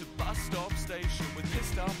march up to bus stop station with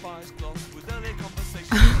pissed off eyes glossed with early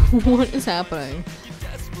conversation. What is happening?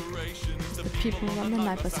 Desperation to The people on the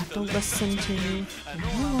night bus have to listen to me. And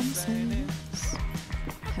all I'm saying is,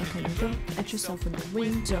 how can you look at yourself in the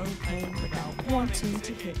window pane without wanting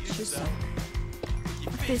to hit yourself?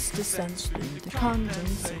 A fist descends through the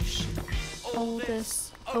condensation. All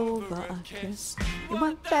this over a kiss. You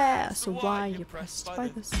weren't there, so why you pressed by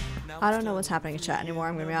this? I don't know what's happening in chat anymore,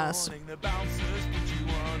 I'm gonna be honest. the bouncers put you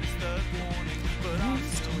on third warning, but I'm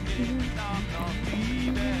still here. I'm not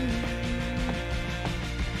leaving.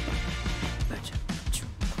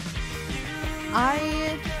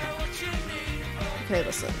 Okay,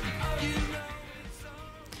 listen.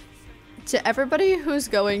 To everybody who's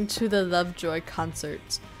going to the Lovejoy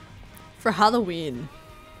concert for Halloween,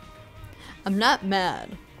 I'm not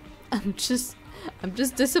mad. I'm just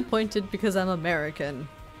disappointed because I'm American.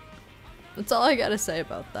 That's all I gotta say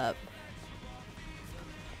about that.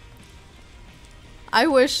 I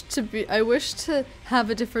wish to have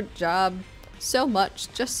a different job so much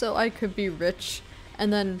just so I could be rich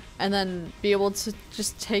and then be able to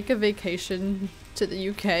just take a vacation to the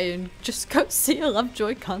UK and just go see a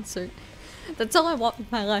Lovejoy concert. That's all I want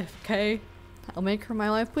with my life, okay? I'll make her my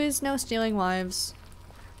life. Please, no stealing wives.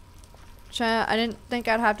 Chat, I didn't think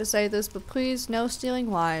I'd have to say this, but please, no stealing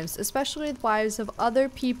wives. Especially the wives of other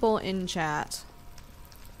people in chat.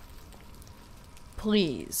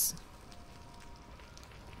 Please.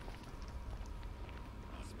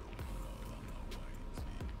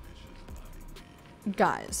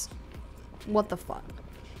 Guys, what the fuck?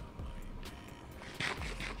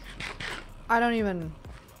 I don't even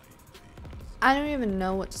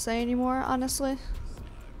know what to say anymore, honestly.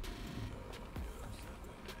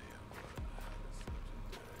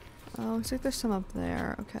 Oh, looks like there's some up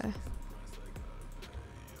there. Okay.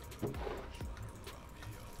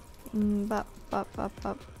 Bop, bop, bop,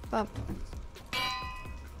 bop, bop.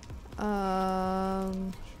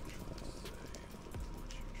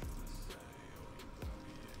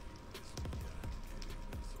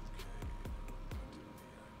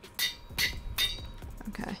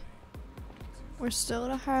 Okay. We're still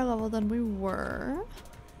at a higher level than we were.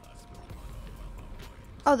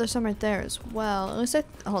 Oh, there's some right there as well. At least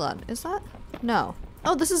hold on. Is that? No.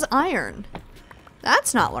 Oh, this is iron.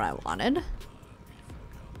 That's not what I wanted.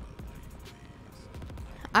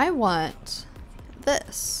 I want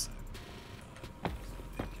this.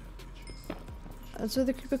 That's where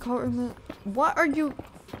the creepy cult room. What are you?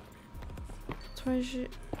 That's why she.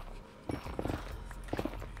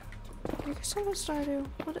 You guys have a Stardew?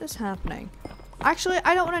 What is happening? Actually,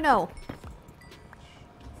 I don't want to know.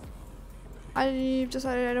 I've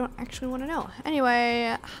decided I don't actually want to know.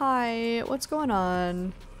 Anyway, hi, what's going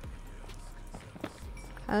on?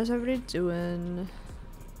 How's everybody doing?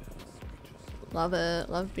 Love it.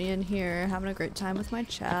 Love being here. Having a great time with my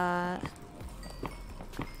chat.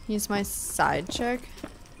 He's my side chick.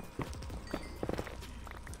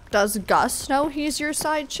 Does Gus know he's your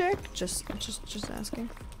side chick? Just asking.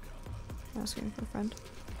 Asking for a friend.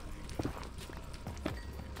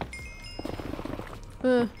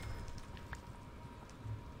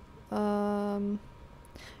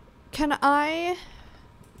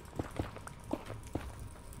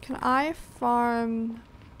 Can I farm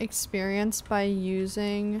experience by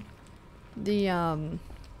using the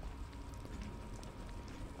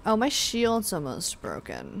oh, my shield's almost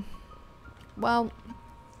broken. Well,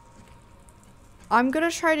 I'm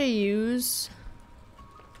gonna try to use,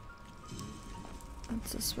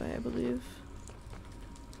 it's this way, I believe.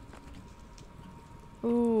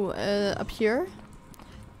 Ooh, up here?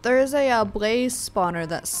 There's a blaze spawner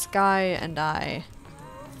that Sky and I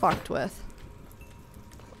fucked with.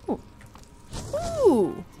 Ooh.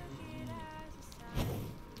 Ooh!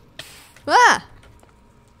 Ah!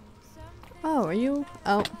 Oh, are you?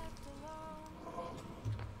 Oh.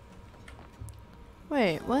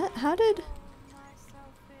 Wait, what? How did?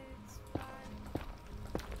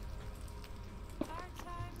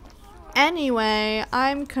 Anyway,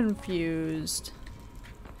 I'm confused.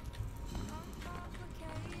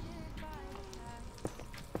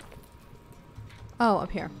 Oh,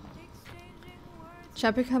 up here.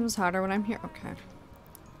 Chat becomes harder when I'm here. Okay.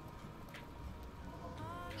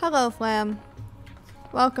 Hello, Flam.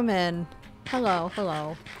 Welcome in. Hello,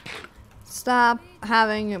 hello. Stop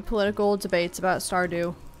having political debates about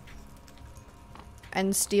Stardew.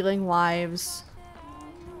 And stealing wives.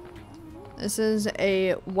 This is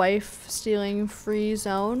a wife-stealing free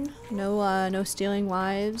zone. No, no stealing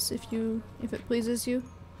wives if it pleases you.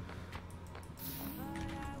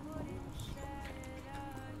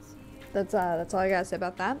 That's all I gotta say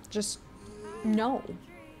about that. Just no.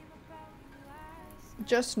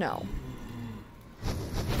 Just no.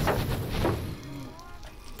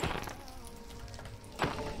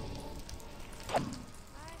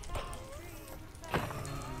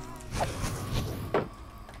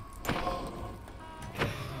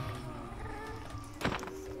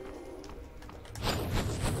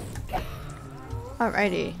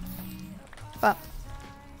 Alrighty. Bop.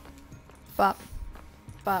 Bop.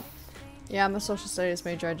 Bop. Yeah, I'm a social studies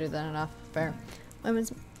major. I do that enough. Fair.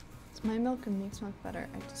 It's my milk and makes milk better.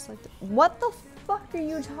 I just like to. What the fuck are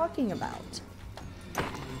you talking about?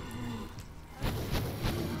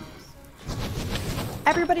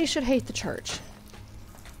 Everybody should hate the church.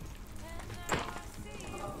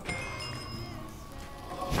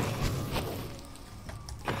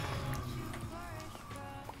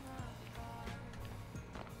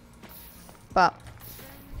 But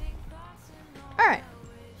alright.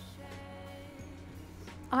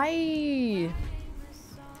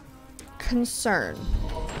 Concern.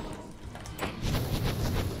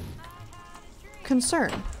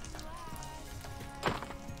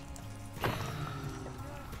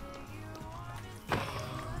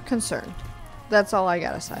 That's all I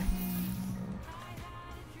gotta say.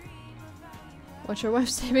 What's your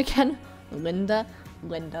wife's name again? Linda.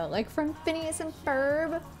 Linda, like from Phineas and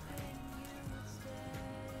Ferb.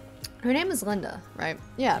 Her name is Linda, right?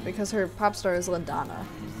 Yeah, because her pop star is Lindana.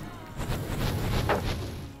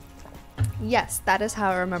 Yes, that is how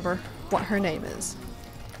I remember what her name is.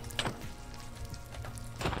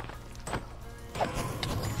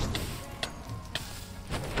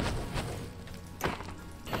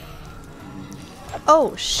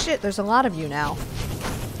 Oh shit, there's a lot of you now.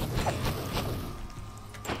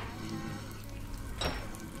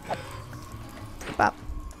 Bop.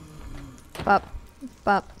 Bop.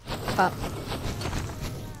 Bop. Bop.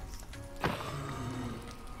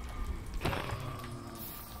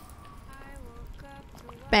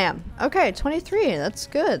 Bam. Okay, 23. That's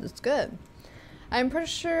good. That's good. I'm pretty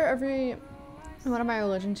sure one of my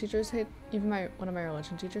religion teachers hate, one of my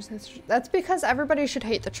religion teachers hates. That's because everybody should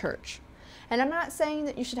hate the church. And I'm not saying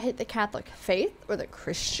that you should hate the Catholic faith or the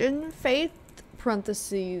Christian faith,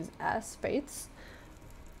 parentheses, as faiths.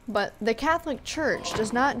 But the Catholic Church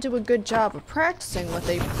does not do a good job of practicing what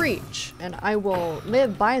they preach, and I will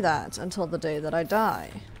live by that until the day that I die.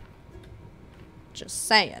 Just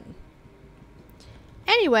saying.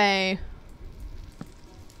 Anyway.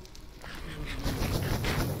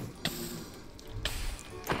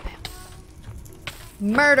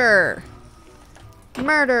 Murder!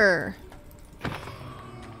 Murder!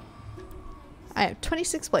 I have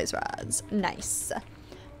 26 blaze rods. Nice.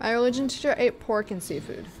 My religion teacher ate pork and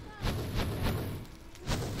seafood.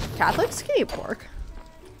 Catholics can eat pork.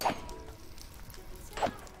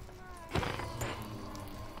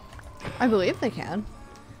 I believe they can.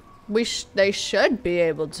 They should be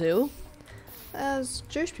able to. As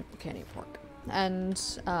Jewish people can't eat pork. And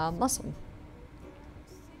Muslim.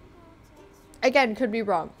 Again, could be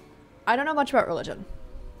wrong. I don't know much about religion.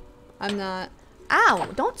 I'm not... Ow!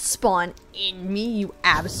 Don't spawn in me, you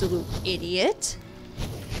absolute idiot.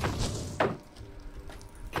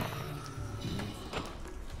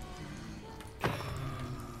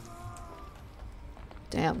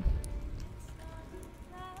 Damn.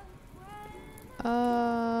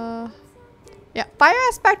 Yeah, fire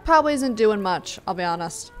aspect probably isn't doing much, I'll be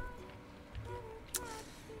honest.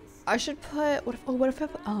 I should put, what if I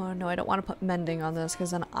put, oh no, I don't want to put mending on this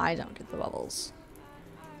because then I don't get the bubbles.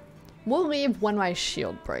 We'll leave when my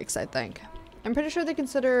shield breaks, I think. I'm pretty sure they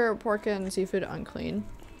consider pork and seafood unclean.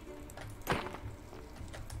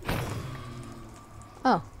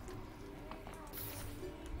 Oh.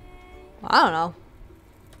 I don't know.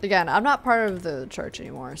 Again, I'm not part of the church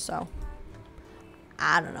anymore, so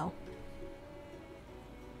I don't know.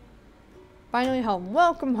 Finally home.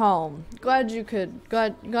 Welcome home. Glad you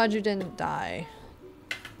didn't die.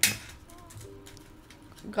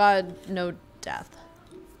 God, no death.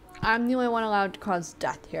 I'm the only one allowed to cause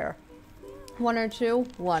death here. 1 or 2?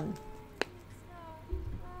 1.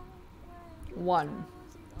 1.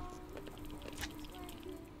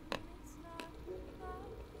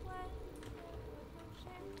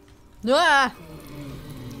 Ah!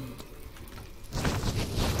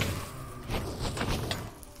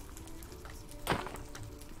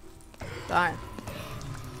 Darn.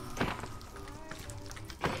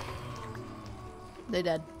 They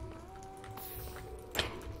dead.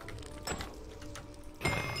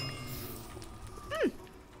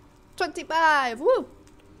 25! Woo!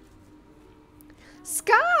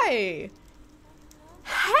 Sky!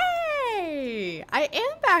 Hey! I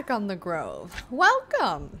am back on the Grove.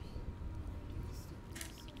 Welcome!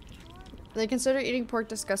 They consider eating pork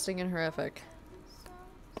disgusting and horrific.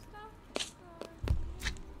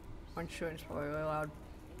 I'm chewing is probably really loud.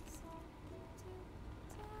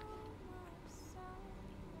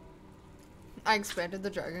 I expanded the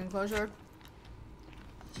dragon enclosure.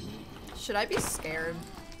 Should I be scared?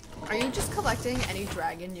 Are you just collecting any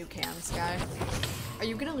dragon you can, Sky? Are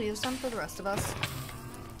you gonna leave some for the rest of us?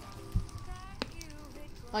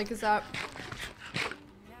 Like, is that...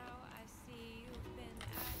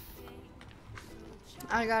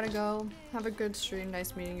 I gotta go. Have a good stream.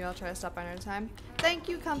 Nice meeting you. I'll try to stop by another time. Thank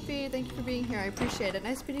you, Comfy. Thank you for being here. I appreciate it.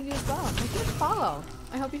 Nice meeting you as well. Thank you for the follow.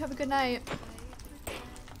 I hope you have a good night.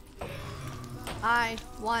 I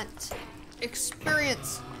want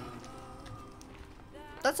experience.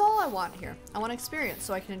 That's all I want here. I want experience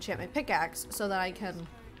so I can enchant my pickaxe so that I can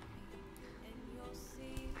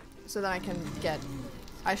get...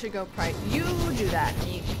 I should go pray. You do that,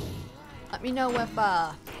 Neek. Let me know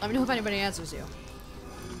if anybody answers you.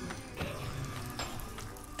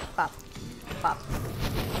 Bop, bop,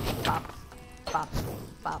 bop, bop,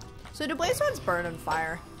 bop. So do blaze rods burn on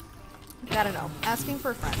fire? Gotta know. Asking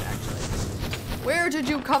for a friend, actually. Where did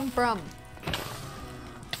you come from?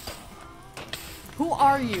 Who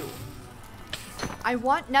are you? I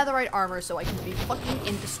want netherite armor so I can be fucking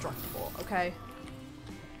indestructible, okay?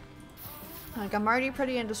 Like, I'm already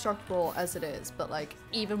pretty indestructible as it is, but like,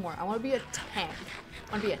 even more. I want to be a tank.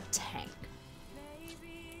 I want to be a tank.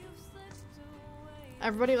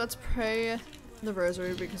 Everybody, let's pray the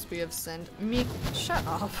rosary because we have sinned. Meek, shut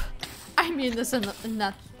up. I mean this in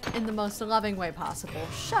the most loving way possible.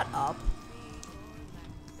 Shut up.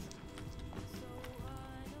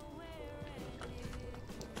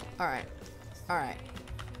 Alright. Alright.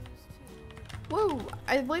 Woo!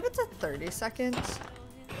 I believe it's a 30 seconds.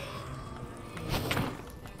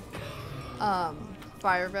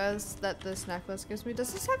 Fire res that this necklace gives me.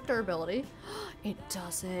 Does this have durability? It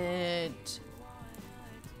doesn't.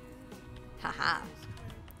 Haha.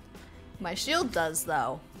 My shield does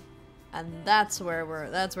though. And that's where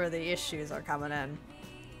the issues are coming in.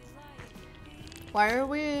 Why are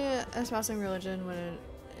we espousing religion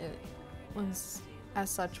when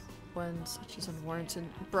such is unwarranted?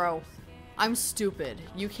 Bro, I'm stupid.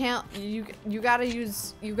 You can't you gotta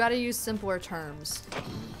use simpler terms.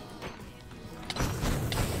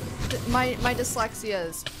 My dyslexia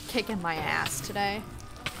is kicking my ass today.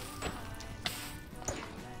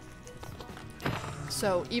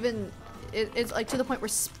 So even it's like to the point where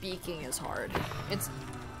speaking is hard.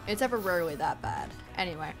 It's ever rarely that bad.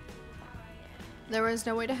 Anyway. There was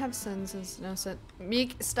no way to have sins and no sin.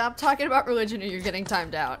 Meek, stop talking about religion or you're getting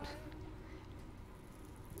timed out.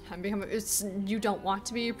 You don't want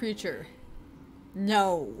to be a preacher.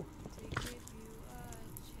 No.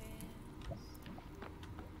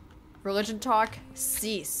 Religion talk,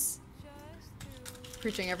 cease.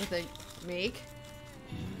 Preaching everything. Meek.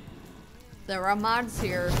 There are mods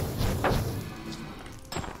here.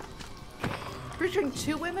 Preaching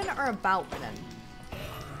to women or about women?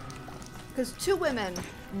 Because to women,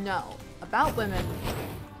 no. About women,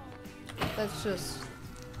 that's just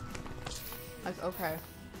like, okay.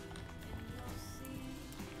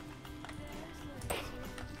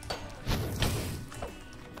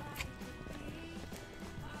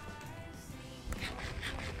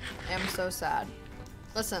 I'm so sad.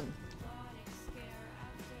 Listen.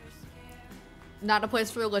 Not a place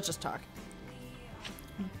for religious talk.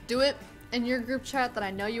 Do it in your group chat that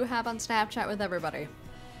I know you have on Snapchat with everybody.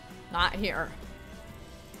 Not here.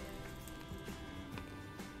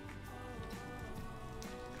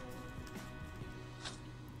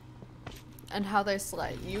 And how they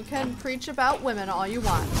slay. You can preach about women all you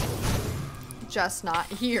want. Just not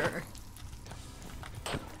here.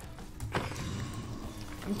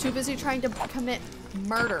 I'm too busy trying to commit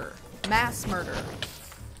murder. Mass murder.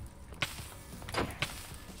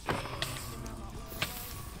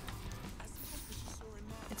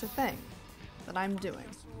 It's a thing that I'm doing.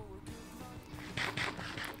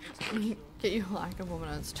 Get you like a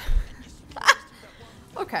womanist.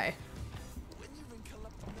 Okay.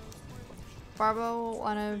 Barbo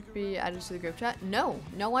wanna be added to the group chat? No,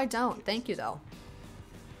 no I don't. Thank you though.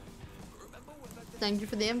 Thank you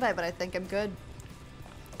for the invite, but I think I'm good.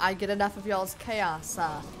 I get enough of y'all's chaos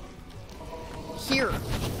here.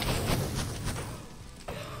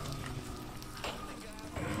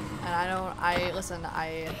 And listen,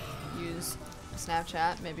 I use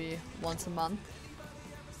Snapchat maybe once a month,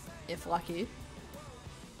 if lucky.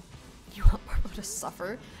 You want Barbo to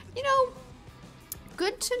suffer? You know,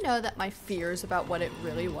 good to know that my fears about what it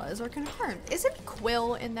really was are confirmed. Isn't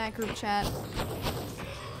Quill in that group chat?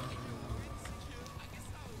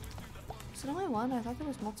 Is it only one? I thought there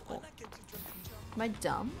was multiple. Am I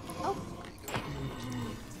dumb? Oh.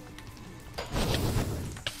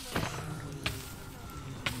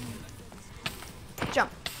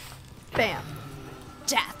 Jump. Bam.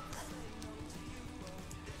 Death.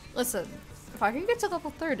 Listen, if I can get to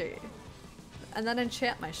level 30 and then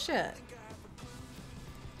enchant my shit,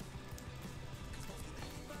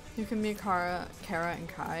 you can meet Kara, and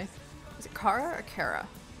Kai. Is it Kara or Kara?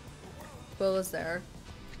 Quill is there.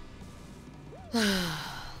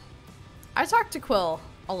 I talked to Quill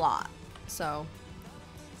a lot, so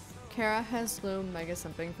Kara has Loom mega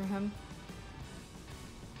simping for him.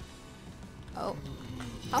 Oh,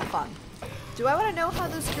 how fun. Do I want to know how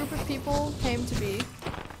this group of people came to be?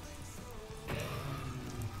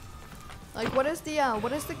 Like, what is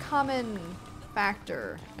the common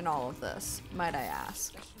factor in all of this, might I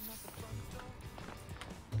ask?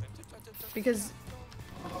 Because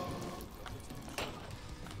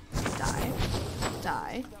die.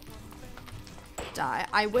 Die. Die.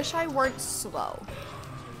 I wish I weren't slow.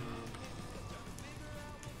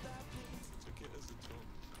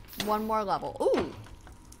 One more level. Ooh!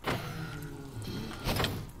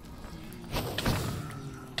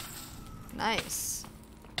 Nice.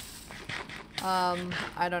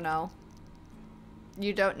 I don't know.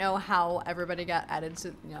 You don't know how everybody got added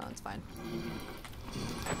to... No, it's fine.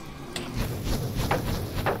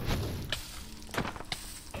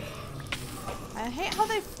 I hate how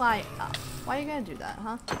they fly up. Why are you gonna do that,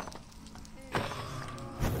 huh?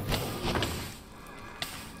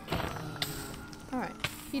 Alright,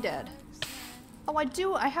 he dead. Oh,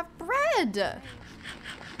 I have bread!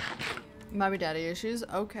 Mommy daddy issues?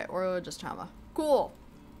 Okay, or just trauma. Cool.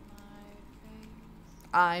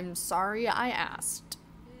 I'm sorry I asked.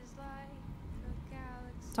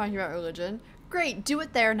 Talking about religion. Great, do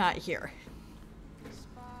it there, not here.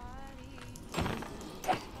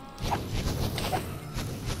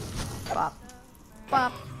 Bop.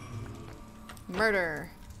 Bop. Murder.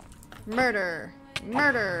 Murder.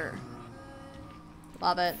 Murder.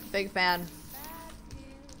 Love it. Big fan.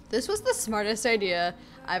 This was the smartest idea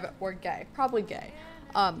or gay. Probably gay.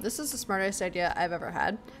 This is the smartest idea I've ever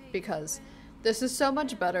had because this is so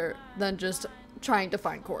much better than just trying to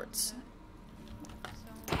find quartz.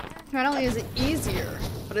 Not only is it easier,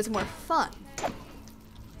 but it's more fun.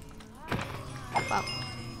 Bop.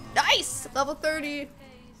 Nice! Level 30!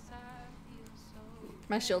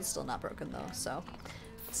 My shield's still not broken though, so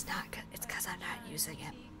it's not good. It's because I'm not using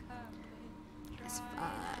it. It's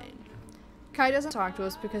fine. Kai doesn't talk to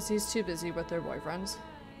us because he's too busy with their boyfriends.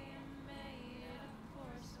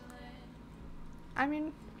 I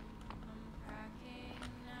mean,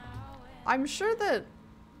 I'm sure that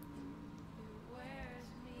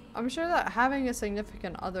I'm sure that having a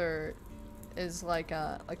significant other is like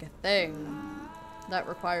a thing that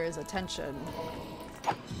requires attention.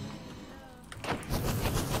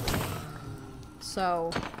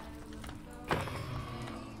 So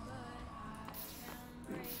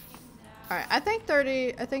alright, I think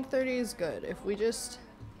 30 is good. If we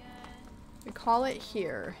call it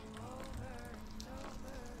here,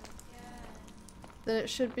 then it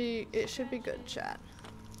should be good, chat.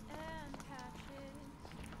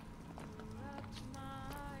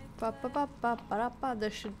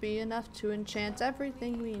 This should be enough to enchant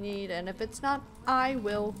everything we need, and if it's not, I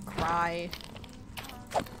will cry.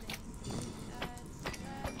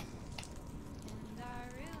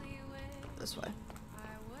 This way.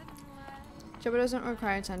 Chiba doesn't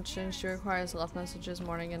require attention, she requires love messages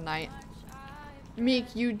morning and night.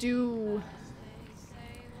 Meek, you do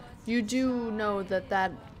know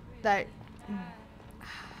that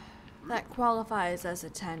qualifies as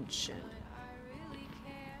attention.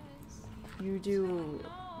 You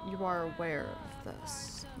are aware of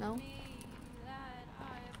this, no?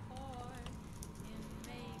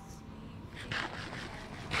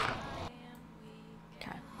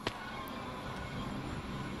 Okay.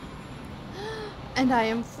 And I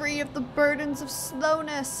am free of the burdens of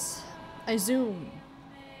slowness. I zoom,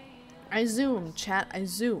 chat, I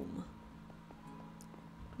zoom.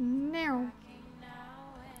 Now.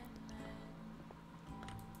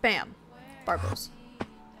 Bam. Barbos.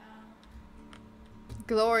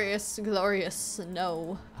 Glorious, glorious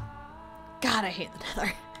snow. God, I hate the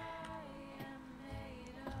Nether.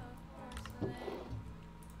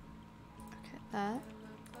 Okay,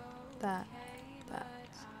 that.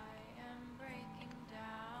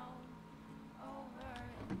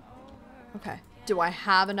 Okay, do I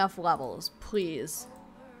have enough levels? Please.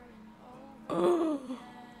 Ah!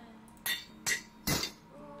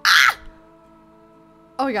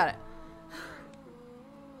 Oh, I got it.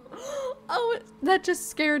 Oh, that just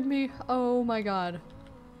scared me. Oh my god.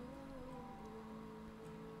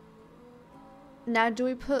 Now, do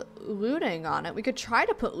we put looting on it? We could try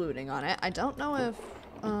to put looting on it. I don't know if,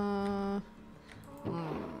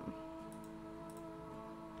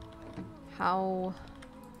 how...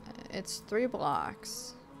 It's 3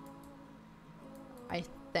 blocks. I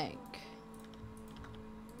think.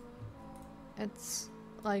 It's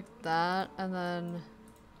like that, and then...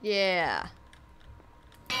 Yeah.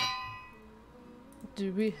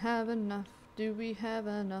 Do we have enough? Do we have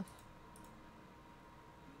enough?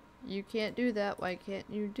 You can't do that. Why can't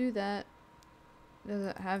you do that? Does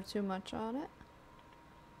it have too much on it?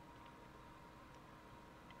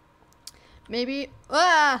 Maybe.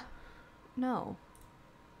 Ah! No.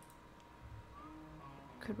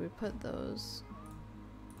 Could we put those?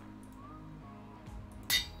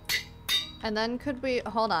 And then could we.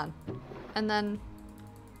 Hold on. And then.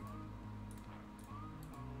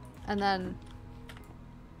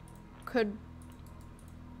 Could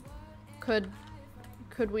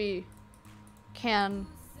we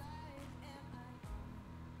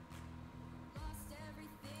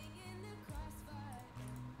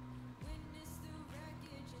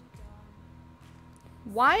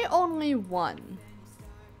why only one?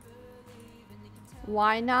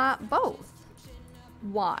 Why not both?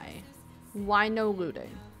 Why? Why no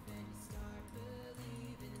looting?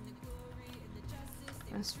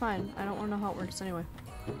 That's fine. I don't want to know how it works anyway.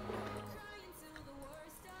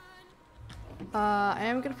 I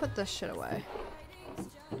am gonna put this shit away.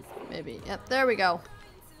 Maybe. Yep, there we go.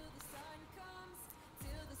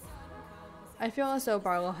 I feel as though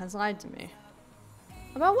Barlow has lied to me.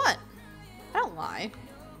 About what? I don't lie.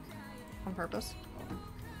 On purpose.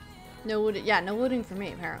 No looting. Yeah, no looting for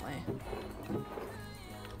me, apparently.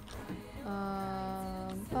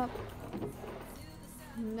 Up.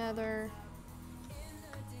 Nether.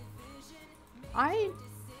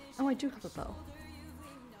 Oh, I do have a bow.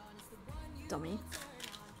 Dummy.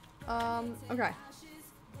 Okay.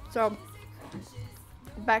 So,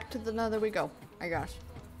 back to the Nether we go, I guess.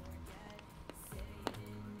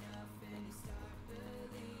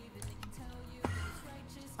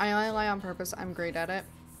 I only lie on purpose. I'm great at it.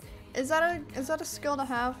 Is that a skill to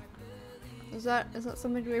have? Is that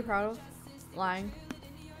something to be proud of? Lying.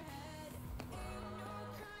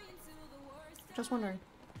 Just wondering.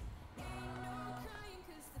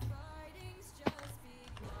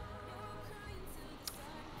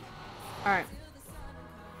 Alright.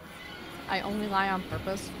 I only lie on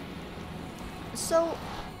purpose. So,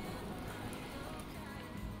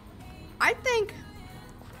 I think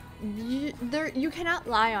you cannot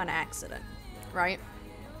lie on accident, right?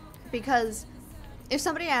 Because if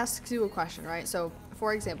somebody asks you a question, right? So,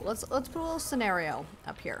 for example, let's put a little scenario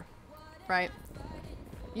up here, right?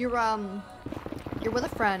 you're with a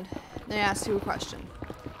friend, they ask you a question.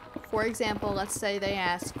 For example, let's say they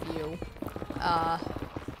ask you,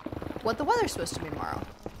 what the weather's supposed to be tomorrow.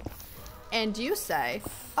 And you say,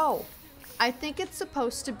 oh, I think it's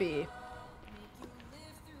supposed to be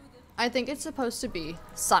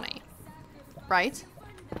sunny, right?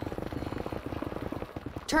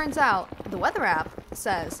 Turns out the weather app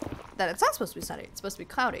says that it's not supposed to be sunny, it's supposed to be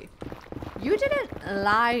cloudy. You didn't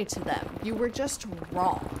lie to them, you were just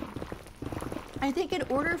wrong. I think in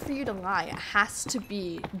order for you to lie, it has to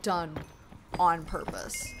be done on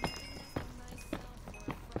purpose.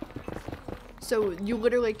 So you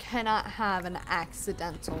literally cannot have an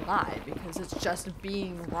accidental lie because it's just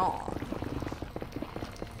being wrong.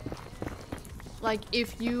 Like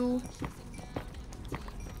if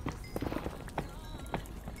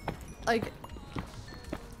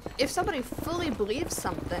somebody fully believes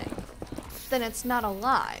something, then it's not a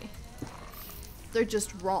lie. They're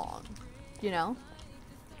just wrong, you know?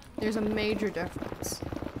 There's a major difference.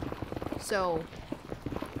 So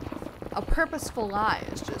a purposeful lie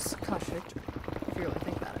is just contradictory, if you really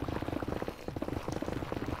think about it.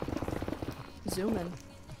 Zoom in.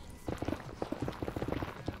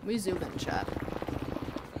 We zoom in, chat.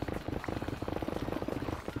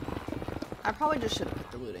 I probably just should have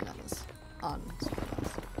put the looting on this.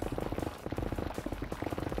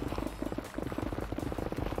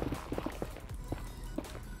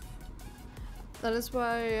 That is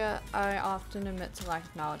why I often admit to lack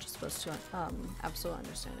of knowledge as opposed to absolute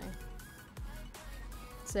understanding.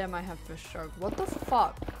 Say I might have fish shark. What the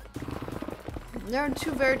fuck? There are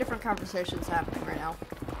two very different conversations happening right now.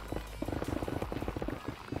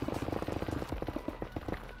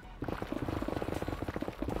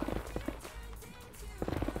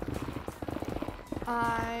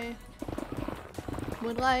 I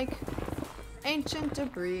would like ancient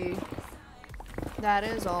debris. That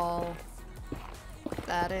is all.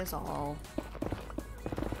 That is all.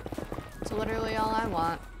 It's literally all I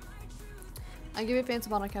want. I give you a fancy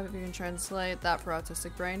bottle cap if you can translate that for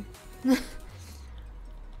autistic brain.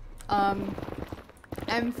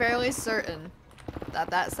 I'm fairly certain that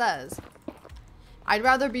that says, I'd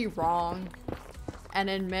rather be wrong and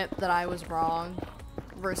admit that I was wrong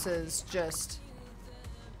versus just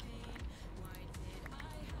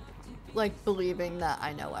like believing that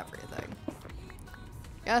I know everything.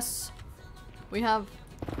 Yes, we have,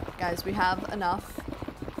 guys, we have enough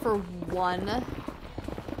for one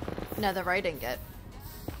netherite ingot.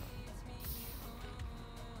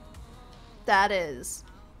 That is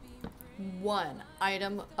one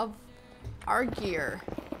item of our gear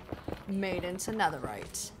made into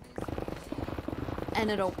netherite.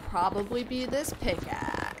 And it'll probably be this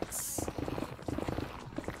pickaxe.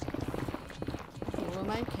 Who am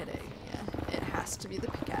I kidding? It has to be the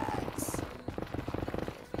pickaxe.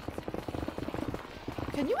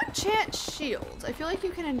 Can you enchant shields? I feel like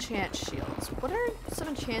you can enchant shields. What are some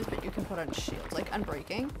enchantment you can put on shields? Like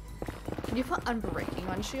unbreaking? Can you put unbreaking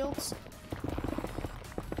on shields?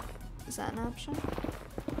 Is that an option?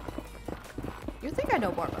 You think I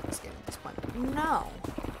know more about this game at this point? No.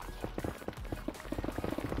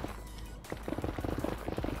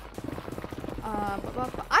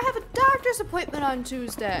 I have a doctor's appointment on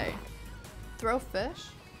Tuesday. Throw fish?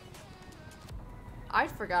 I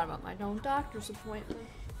forgot about my own doctor's appointment.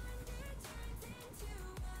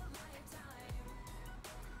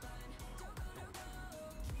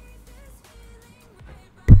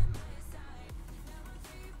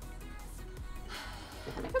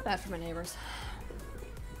 I feel bad for my neighbors.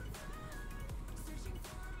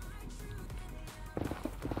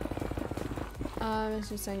 It's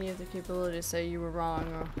just saying you have the capability to say you were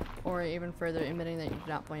wrong, or even further admitting that you do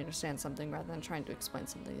not fully understand something rather than trying to explain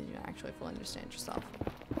something that you actually fully understand yourself.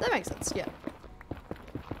 That makes sense, yeah.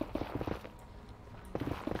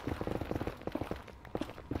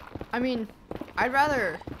 I mean, I'd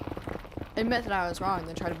rather admit that I was wrong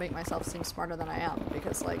than try to make myself seem smarter than I am,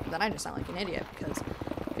 because, like, then I just sound like an idiot, because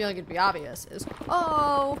I feel like it'd be obvious is,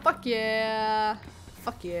 oh, fuck yeah,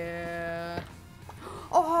 fuck yeah,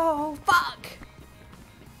 oh, fuck!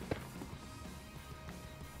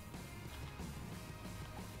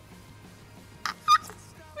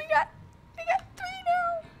 We got 3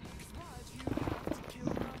 now!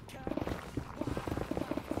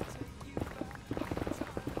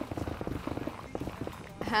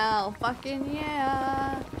 Hell fucking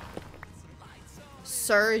yeah!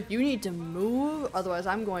 Sir, you need to move, otherwise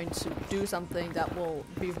I'm going to do something that will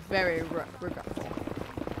be very regretful.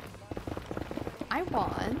 I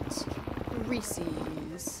want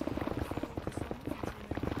Reese's.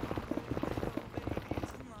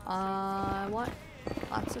 I want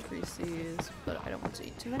lots of Reese's, but I don't want to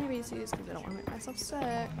eat too many Reese's because I don't want to make myself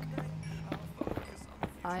sick.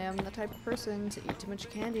 I am the type of person to eat too much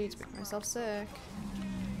candy to make myself sick.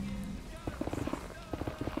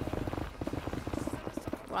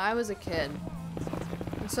 When I was a kid,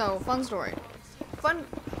 so fun story. Fun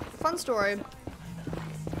story.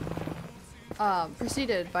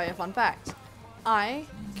 Preceded by a fun fact. I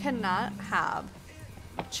cannot have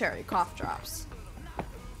cherry cough drops.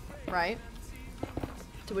 Right?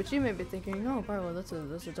 To which you may be thinking, oh, Barlow, that's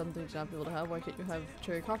a dumb thing to not be able to have. Why can't you have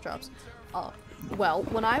cherry cough drops? Well,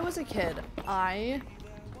 when I was a kid,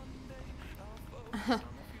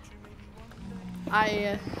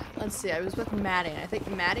 let's see, I was with Maddie, and I think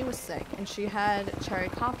Maddie was sick, and she had cherry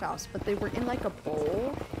cough drops, but they were in like a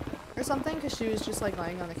bowl or something, because she was just like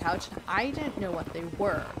lying on the couch, and I didn't know what they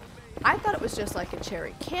were. I thought it was just like a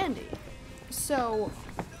cherry candy. So,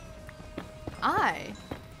 I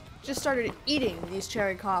just started eating these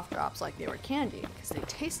cherry cough drops like they were candy, because they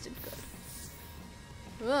tasted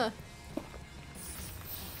good.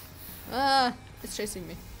 It's chasing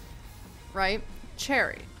me. Right?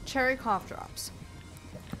 Cherry cough drops.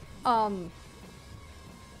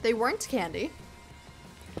 They weren't candy.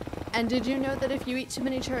 And did you know that if you eat too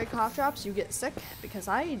many cherry cough drops, you get sick? Because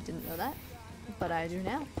I didn't know that, but I do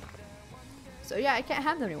now. So yeah, I can't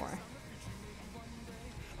have them anymore.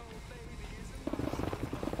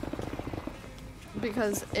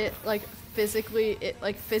 Because it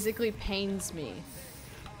physically pains me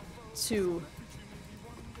to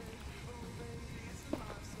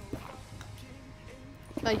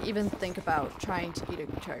like even think about trying to eat a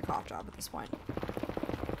cherry cough drop at this point.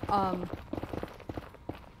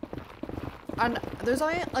 And there's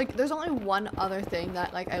only one other thing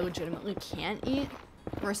that like I legitimately can't eat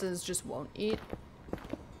versus just won't eat.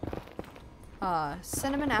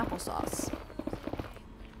 Cinnamon applesauce.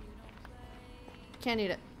 Can't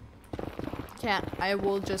eat it. Can't. I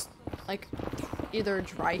will just like either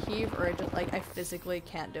dry heave or I physically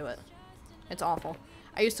can't do it. It's awful.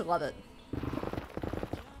 I used to love it.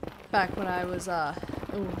 Back when I was a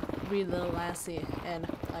wee little lassie in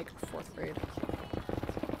like 4th grade.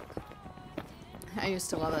 I used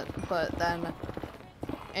to love it, but then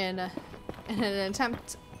in an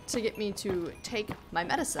attempt to get me to take my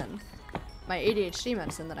medicine, my ADHD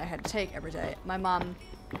medicine that I had to take every day, my mom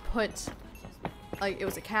put, like, it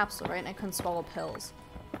was a capsule, right, and I couldn't swallow pills.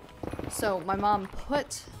 So my mom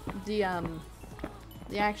put the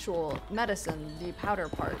actual medicine, the powder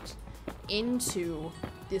part, into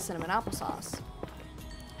the cinnamon applesauce.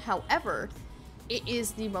 However, it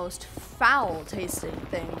is the most foul tasting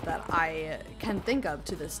thing that I can think of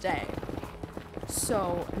to this day.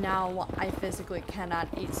 So now I physically cannot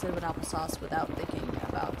eat cinnamon applesauce without thinking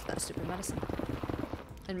about that stupid medicine.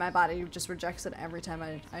 And my body just rejects it every time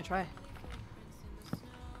I try.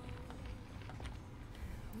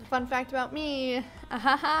 Fun fact about me.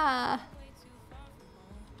 Ahaha.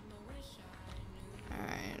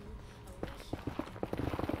 Alright.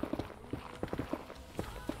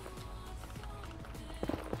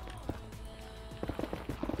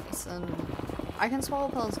 Listen, I can swallow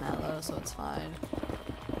pills now though, so it's fine.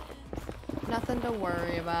 Nothing to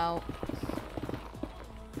worry about.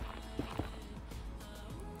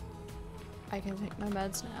 I can take my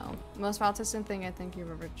meds now. Most autistic thing I think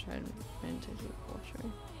you've ever tried into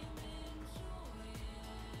poultry.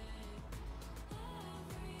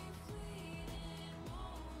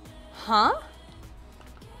 Huh?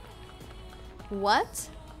 What?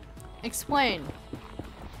 Explain.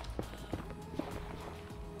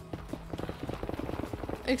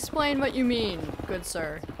 Explain what you mean, good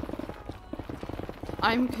sir.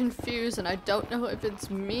 I'm confused and I don't know if it's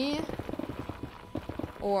me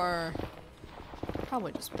or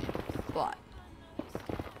probably just me, but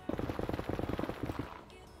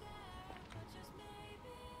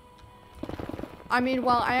I mean,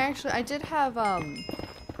 well, I did have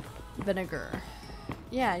vinegar.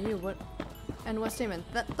 Yeah, you what? And what statement?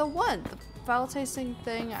 The one, the foul tasting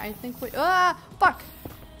thing. I think we. Fuck.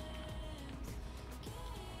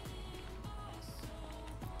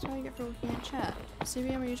 That's what I get for looking at chat.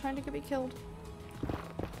 CBM, are you trying to get me killed?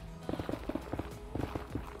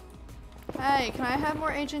 Hey, can I have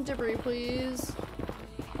more ancient debris, please?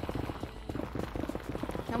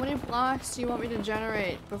 How many blocks do you want me to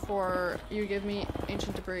generate before you give me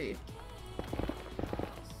ancient debris?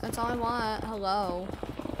 That's all I want. Hello.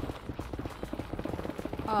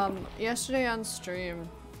 Yesterday on stream,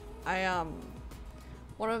 I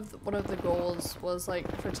one of the goals was like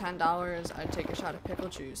for $10 I'd take a shot of pickle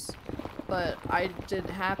juice, but I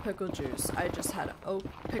didn't have pickle juice. I just had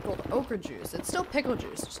pickled okra juice. It's still pickle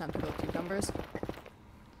juice, just not pickled cucumbers.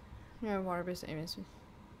 Yeah, water-based aiming.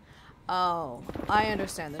 Oh, I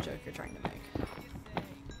understand the joke you're trying to make.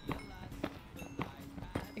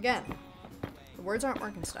 Again, the words aren't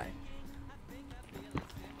working today.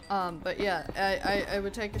 But yeah, I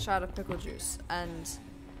would take a shot of pickle juice, and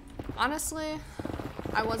honestly,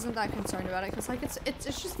 I wasn't that concerned about it because like it's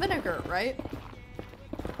just vinegar, right?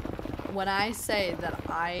 When I say that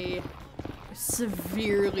I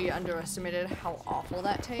severely underestimated how awful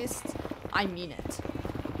that tastes, I mean it.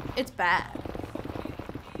 It's bad.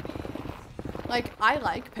 Like, I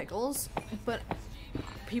like pickles, but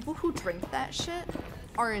people who drink that shit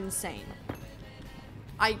are insane.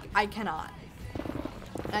 I cannot.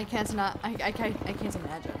 I can't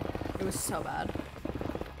imagine. It was so bad.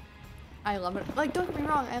 I love it. Like, don't get me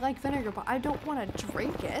wrong, I like vinegar, but I don't want to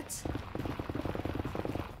drink it.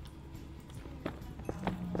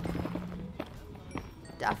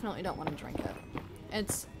 Definitely don't want to drink it.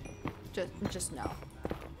 It's just no.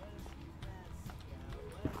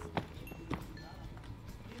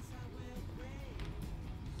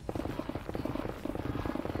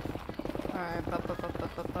 Alright,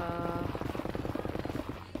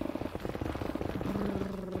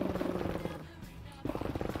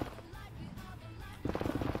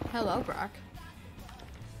 Hello, Brock.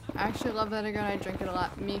 I actually love vinegar and I drink it a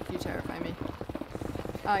lot. Meek, you terrify me.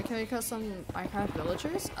 Can we kill some Minecraft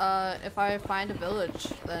villagers? If I find a village,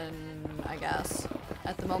 then I guess.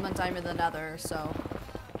 At the moment I'm in the nether, so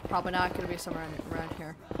probably not gonna be somewhere around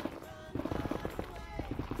here.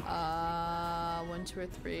 1, 2, or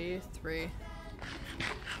 3. 3.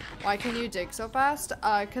 Why can you dig so fast?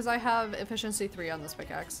 Cause I have efficiency 3 on this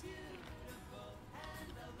pickaxe.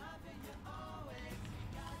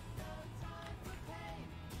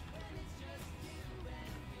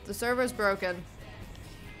 The server's broken.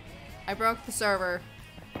 I broke the server.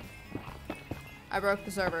 I broke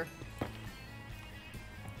the server.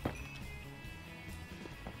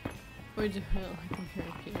 We do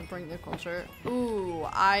European, bring the culture. Ooh,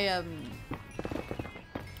 I am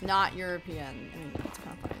not European. I mean, that's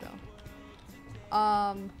kind of funny though.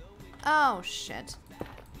 Oh shit.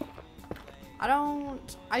 I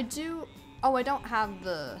don't have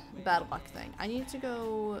the bad luck thing. I need to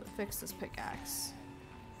go fix this pickaxe.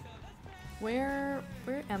 Where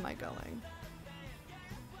am I going?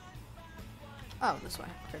 Oh, this way.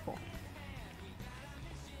 Okay, cool.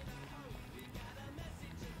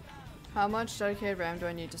 How much dedicated RAM do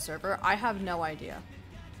I need to server? I have no idea.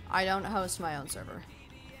 I don't host my own server.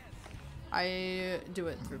 I do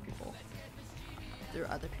it through people. Through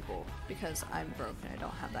other people. Because I'm broke and I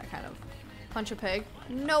don't have that kind of punch a pig.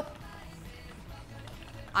 Nope.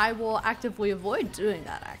 I will actively avoid doing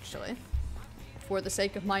that, actually. For the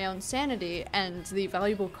sake of my own sanity and the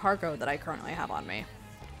valuable cargo that I currently have on me.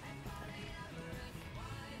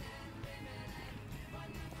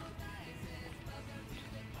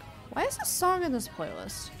 Why is this song in this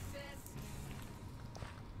playlist?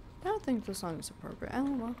 I don't think the song is appropriate. I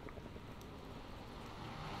don't know.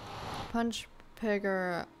 Punch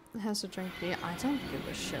Pigger has to drink beer. I don't give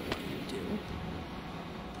a shit what you do.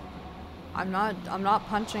 I'm not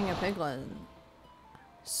punching a piglin.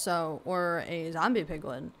 So, or a zombie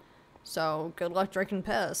piglin. So, good luck drinking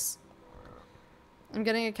piss. I'm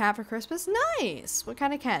getting a cat for Christmas? Nice! What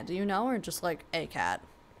kind of cat? Do you know? Or just like a cat?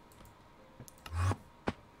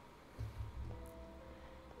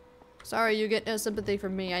 Sorry, you get no sympathy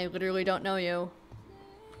from me. I literally don't know you.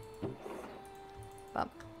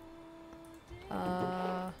 Bump.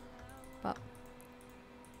 Bump.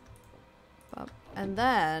 Bump. And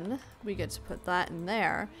then, we get to put that in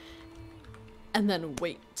there. And then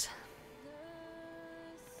wait.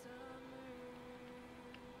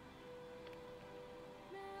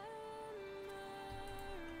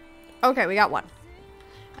 Okay, we got one.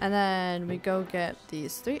 And then we go get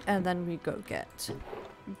these 3, and then we go get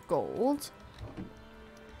gold.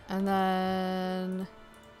 And then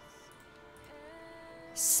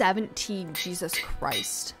 17, Jesus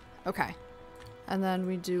Christ. Okay. And then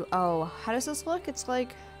we do, oh, how does this look? It's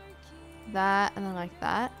like that, and then like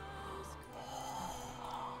that.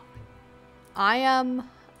 I am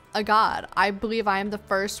a god. I believe I am the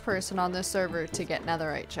first person on this server to get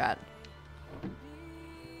netherite, chat.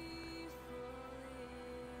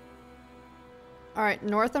 Alright,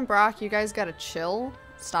 North and Brock, you guys gotta chill.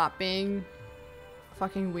 Stop being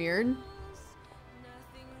fucking weird.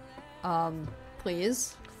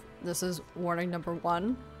 Please. This is warning number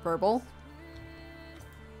 1. Verbal.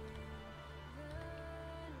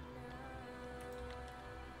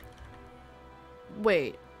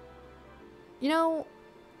 Wait. You know,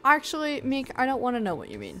 actually, Meek, I don't want to know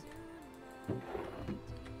what you mean.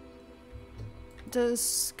 Does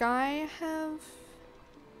Sky have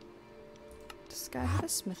Does this guy have a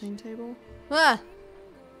smithing table? Ah!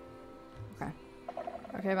 Okay.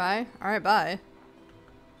 Okay, bye. Alright, bye.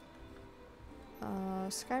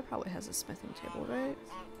 This guy probably has a smithing table, right?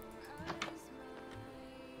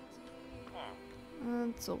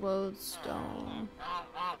 It's a lodestone.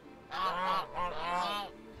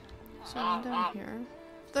 Is there one down here?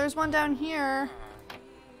 There's one down here!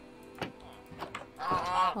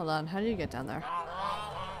 Hold on, how do you get down there?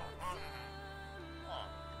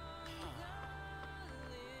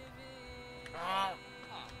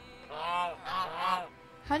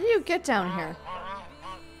 How do you get down here?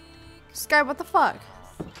 Sky, what the fuck?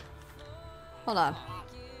 Hold on.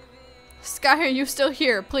 Sky, are you still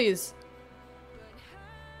here? Please.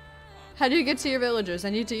 How do you get to your villagers?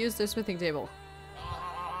 I need to use their smithing table.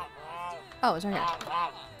 Oh, it's right here.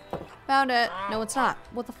 Found it. No, it's not.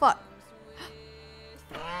 What the fuck?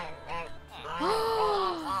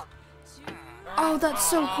 Oh, that's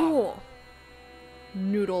so cool.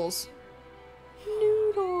 Noodles.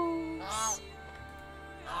 Noodles.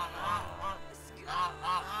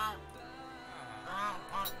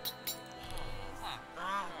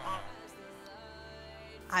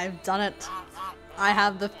 I've done it. I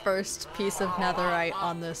have the first piece of netherite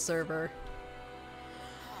on this server.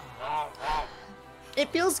 It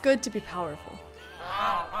feels good to be powerful.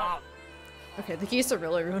 Okay, the geese are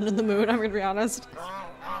really ruining the mood, I'm gonna be honest.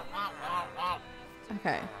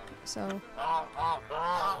 Okay, so...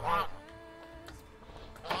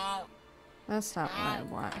 That's not what I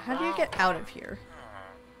want. How do you get out of here?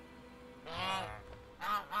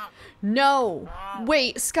 No!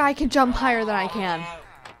 Wait, Sky can jump higher than I can.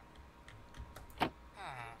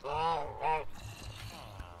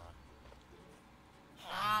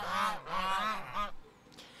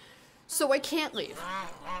 So I can't leave.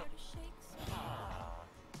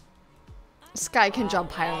 Sky can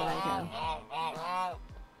jump higher than I can.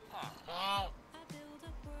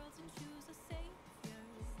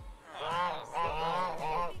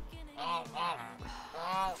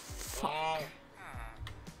 Fuck.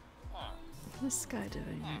 What's Sky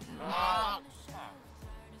doing right now?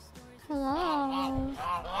 Hello?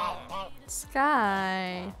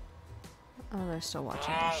 Sky. Oh, they're still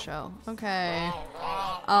watching the show. Okay.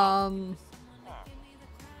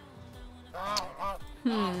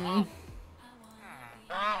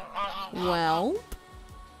 Well.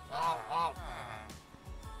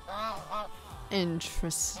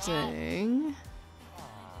 Interesting.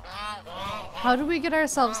 How do we get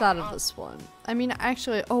ourselves out of this one? I mean,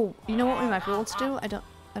 actually, oh, you know what we might be able to do? I don't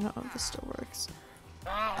know if this still works.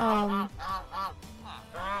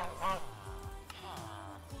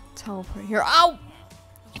 Teleport here. Ow!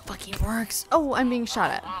 It fucking works. Oh, I'm being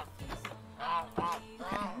shot at.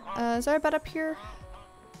 Okay. Is there a bed up here?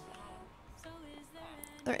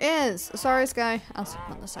 There is! Sorry, Sky. I'll sleep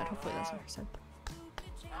on this side. Hopefully that's on her side.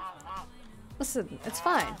 Listen, it's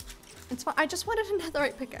fine. It's fine. I just wanted a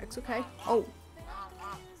netherite pickaxe, okay? Oh.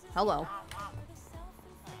 Hello.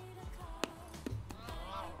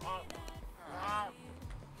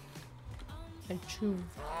 And chew.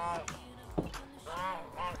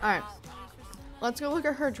 Alright. Let's go look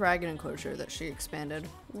at her dragon enclosure that she expanded.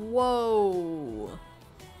 Whoa.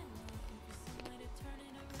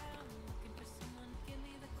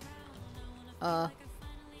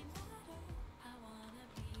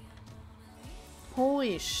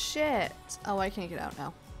 Holy shit. Oh, I can't get out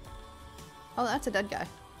now. Oh, that's a dead guy.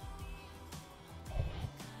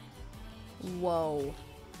 Whoa.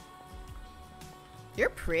 You're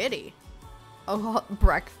pretty. Oh,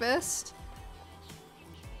 breakfast?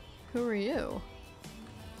 Who are you?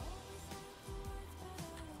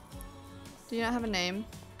 Do you not have a name?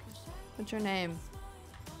 What's your name?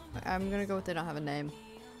 I'm gonna go with they don't have a name.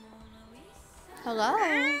 Hello?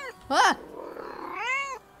 Ah!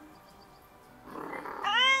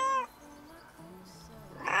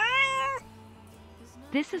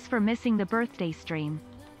 This is for missing the birthday stream.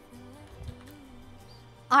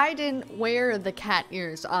 I didn't wear the cat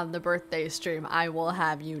ears on the birthday stream, I will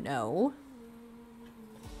have you know.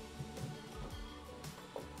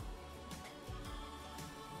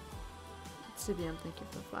 CBM, thank you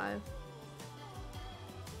for 5.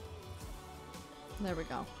 There we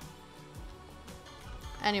go.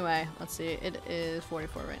 Anyway, let's see. It is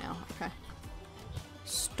 44 right now. Okay.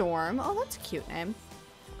 Storm. Oh, that's a cute name.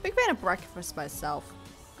 Big fan of Breakfast myself.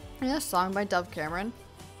 Yeah, a song by Dove Cameron.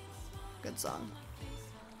 Good song.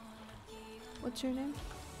 What's your name?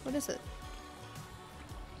 What is it?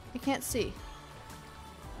 I can't see.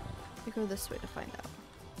 I go this way to find out.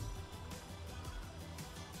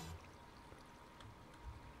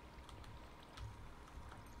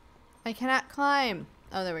 I cannot climb.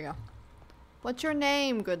 Oh, there we go. What's your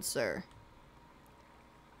name, good sir?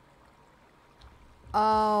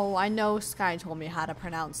 Oh, I know Sky told me how to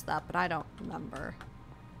pronounce that, but I don't remember.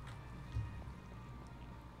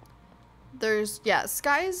 Yeah,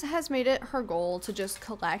 Skies has made it her goal to just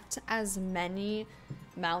collect as many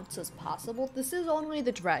mounts as possible. This is only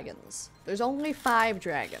the dragons. There's only 5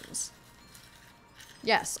 dragons.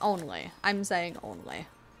 Yes, only. I'm saying only.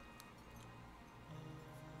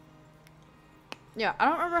 Yeah, I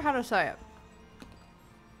don't remember how to say it.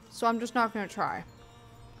 So I'm just not gonna try.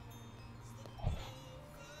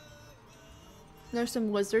 There's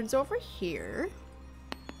some lizards over here.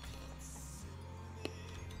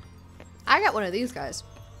 I got one of these guys.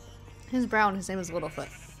 He's brown, his name is Littlefoot.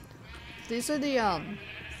 These are the,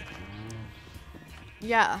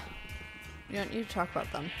 yeah. You don't need to talk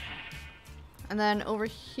about them. And then over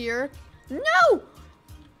here, no! No,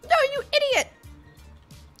 you idiot!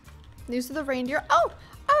 These are the reindeer. Oh,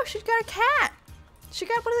 she's got a cat. She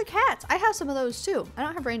got one of the cats. I have some of those too. I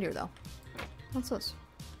don't have reindeer though. What's this?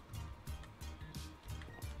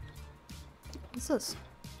 What's this?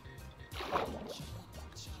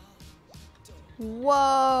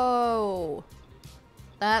 Whoa!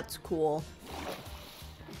 That's cool.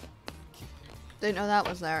 Didn't know that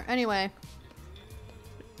was there. Anyway.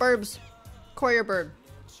 Burbs. Courier bird.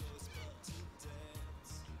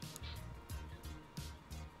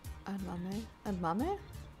 Admame?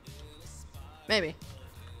 Maybe.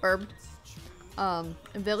 Burb. A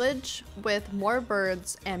village with more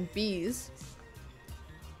birds and bees.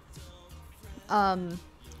 Some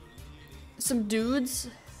dudes.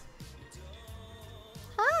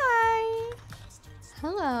 Hi!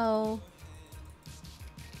 Hello.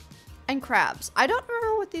 And crabs. I don't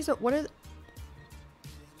remember what these are. What are...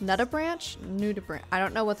 Nudibranch? Nudibranch. I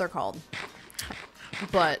don't know what they're called.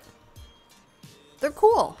 But they're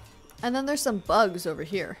cool. And then there's some bugs over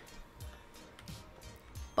here.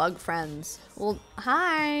 Bug friends. Well,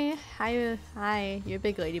 hi. Hi, you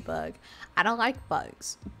big ladybug. I don't like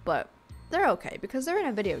bugs, but they're okay because they're in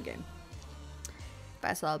a video game. If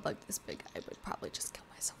I saw a bug this big, I would probably just kill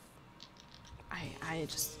myself. I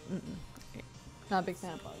just, not a big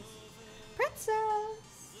fan of bugs. Princess!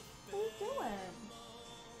 What are you doing?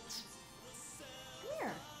 Come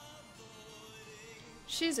here.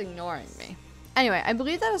 She's ignoring me. Anyway, I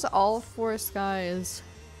believe that is all for Sky's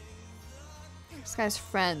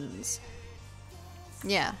friends.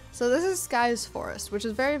 Yeah, so this is Sky's forest, which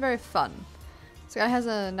is very, very fun. Sky has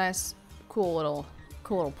a nice, cool little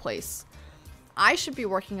place. I should be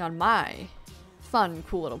working on my fun,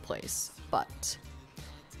 cool little place, but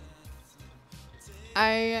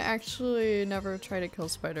I actually never try to kill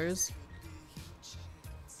spiders.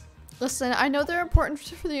 Listen, I know they're important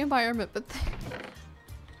for the environment, but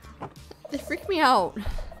they freak me out.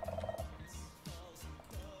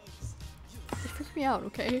 They freak me out,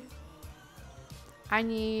 okay? I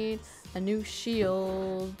need a new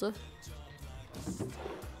shield.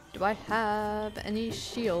 Do I have any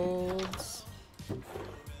shields?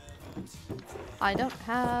 I don't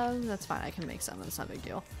have. That's fine. I can make some. It's not a big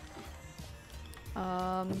deal.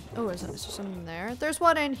 Oh, is there something there? There's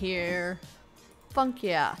one in here. Funk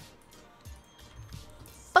yeah.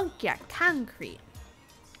 Funk yeah, concrete.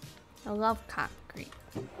 I love concrete.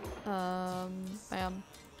 Bam.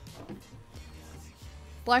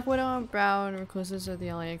 Black Widow and Brown Recluses are the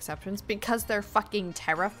only exceptions because they're fucking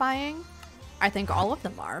terrifying. I think all of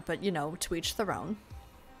them are, but you know, to each their own.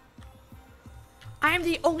 I am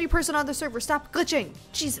the only person on the server. Stop glitching.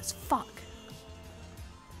 Jesus fuck.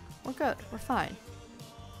 We're good. We're fine.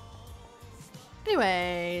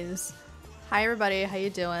 Anyways. Hi everybody. How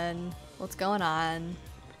you doing? What's going on?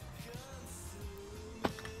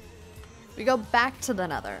 We go back to the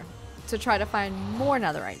Nether to try to find more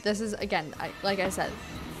netherite. This is, again, like I said,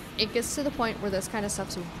 it gets to the point where this kind of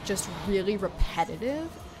stuff's just really repetitive.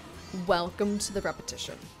 Welcome to the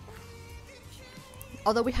repetition.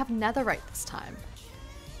 Although we have netherite this time.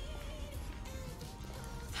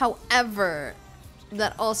 However,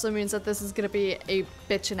 that also means that this is going to be a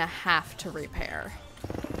bitch and a half to repair.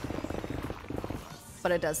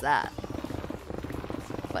 But it does that.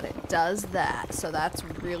 But it does that, so that's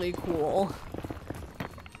really cool.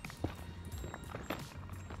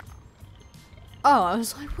 Oh, I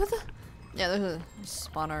was like, what the? Yeah, there's a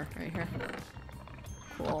spawner right here.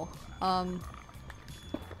 Cool. I'm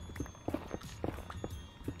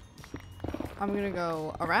gonna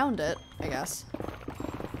go around it, I guess.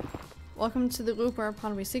 Welcome to the loop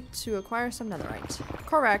whereupon we seek to acquire some netherite.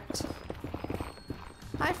 Correct.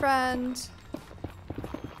 Hi, friend.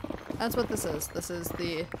 That's what this is. This is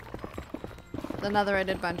the netherite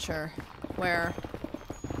adventure where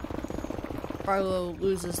Barlow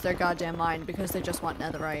loses their goddamn mind because they just want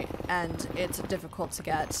netherite, and it's difficult to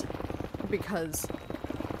get because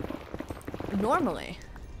normally,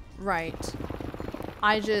 right,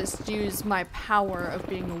 I just use my power of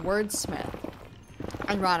being a wordsmith.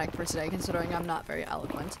 Ironic for today, considering I'm not very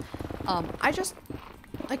eloquent. I just,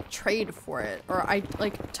 like, trade for it, or I,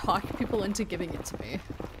 like, talk people into giving it to me.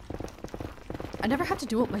 I never have to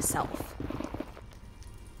do it myself.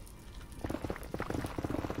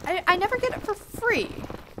 I never get it for free,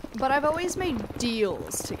 but I've always made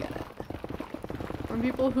deals to get it. From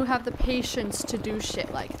people who have the patience to do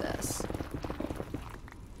shit like this.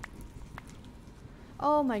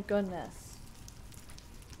 Oh my goodness.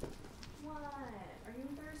 What? Are you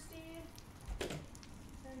thirsty?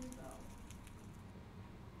 There you go.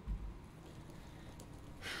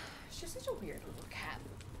 She's such a weird little cat.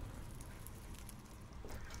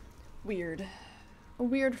 Weird. A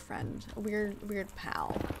weird friend. A weird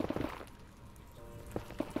pal.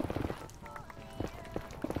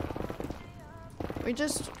 We're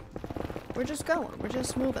just going. We're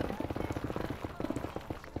just moving.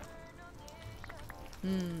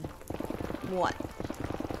 What?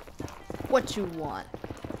 What you want?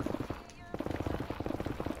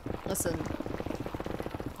 Listen.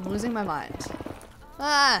 I'm losing my mind.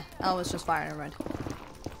 Ah! Oh, it's just fire, never mind.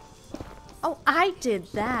 Oh, I did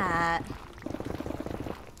that.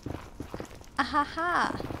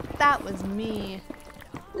 Ahaha. That was me.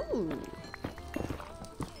 Ooh.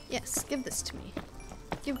 Yes, give this to me.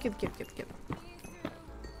 Give.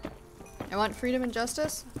 I want freedom and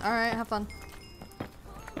justice? Alright, have fun.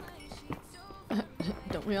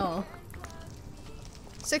 Don't we all?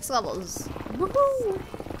 6 levels. Woohoo!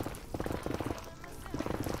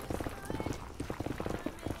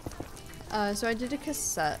 So I did a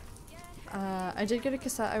cassette. I did get a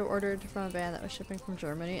cassette I ordered from a band that was shipping from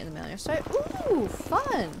Germany in the mail yesterday. Ooh,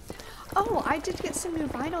 fun! Oh, I did get some new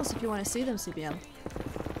vinyls if you want to see them, CBM.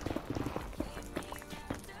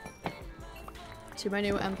 To my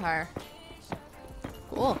new empire.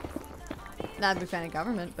 Cool. Not a big fan of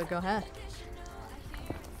government, but go ahead.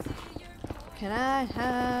 Can I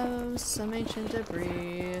have some ancient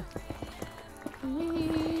debris?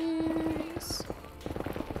 Please.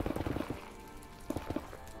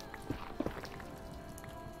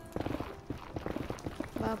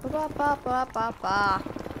 Ba ba ba ba ba ba ba.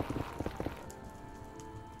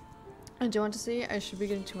 I do want to see. I should be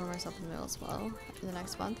getting 2 more myself in the mail as well in the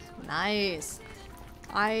next month. Nice.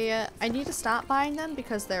 I need to stop buying them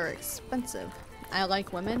because they're expensive. I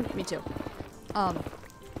like women. Me too.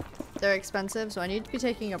 They're expensive, so I need to be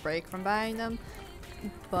taking a break from buying them.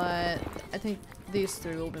 But I think these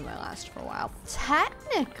 3 will be my last for a while.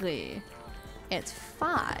 Technically, it's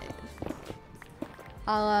 5.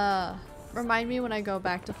 I'll remind me when I go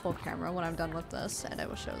back to full camera when I'm done with this, and I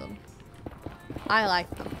will show them. I like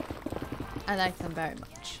them. I like them very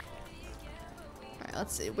much. Alright,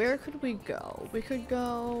 let's see. Where could we go? We could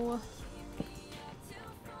go...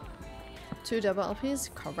 2 double LPs?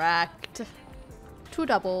 Correct. 2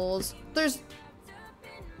 doubles. There's...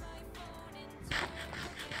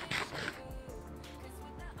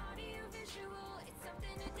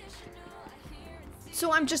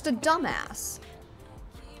 So I'm just a dumbass.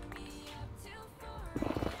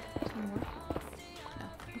 No,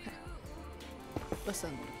 okay.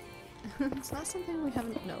 Listen. It's not something we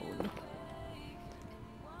haven't known.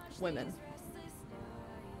 Women.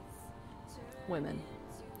 Women.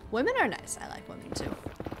 Women are nice. I like women too.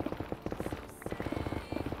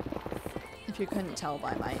 If you couldn't tell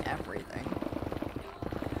by my everything.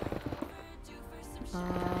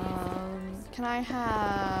 Can I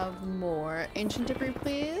have more ancient debris,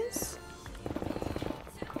 please?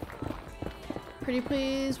 Pretty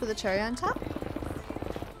please with a cherry on top.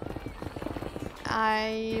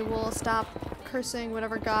 I will stop cursing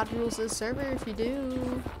whatever god rules this server if you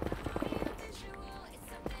do.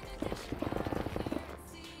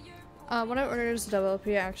 What I ordered is a double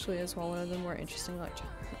LP actually as well, one of the more interesting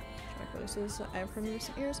electronic releases I have from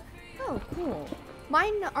recent years. Oh, cool.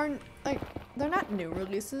 Mine aren't, like, they're not new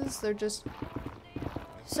releases, they're just...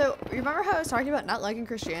 So, remember how I was talking about not liking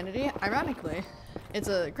Christianity? Ironically, it's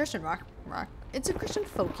a Christian rock. It's a Christian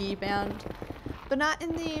folky band, but not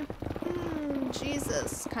in the,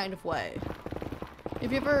 Jesus kind of way.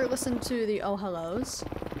 If you ever listened to the Oh Hellos,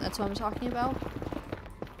 that's what I'm talking about.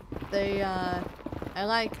 They, I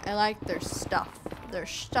like their stuff. Their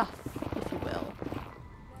stuff, if you will.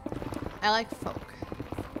 I like folk.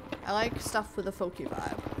 I like stuff with a folky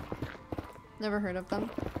vibe. Never heard of them.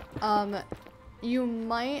 You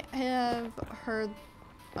might have heard...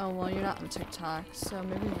 Oh, well, you're not on TikTok, so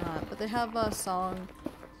maybe not. But they have a song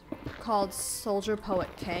called Soldier Poet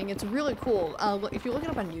King. It's really cool. If you look it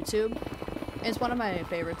up on YouTube, it's one of my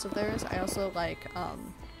favorites of theirs. I also like,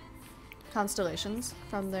 Constellations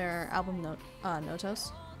from their album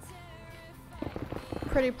Notos.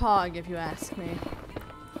 Pretty pog, if you ask me.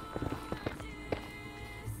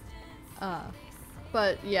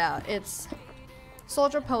 But yeah, it's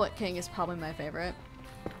Soldier Poet King is probably my favorite.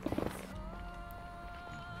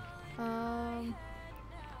 Oh,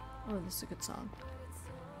 this is a good song.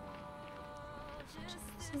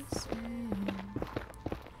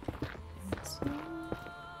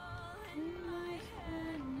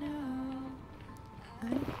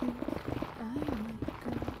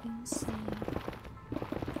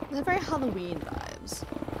 They're very Halloween vibes.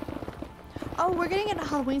 Oh, we're getting into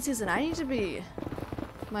Halloween season. I need to be.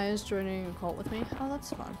 Maya's joining a cult with me. Oh,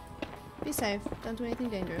 that's fun. Be safe. Don't do anything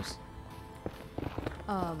dangerous.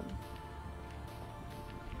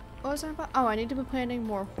 What was I about? Oh, I need to be planning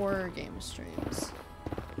more horror game streams.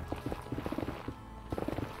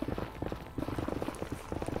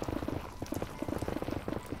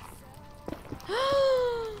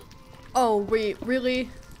 Oh, wait, really?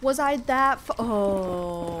 Was I that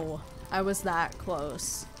oh, I was that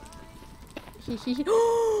close.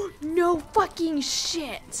 No fucking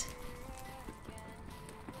shit!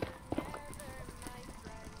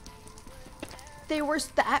 They were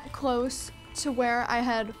that close to where I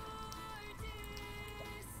had...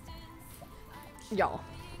 Y'all.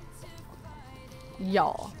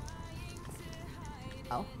 Y'all.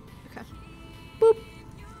 Oh, okay. Boop.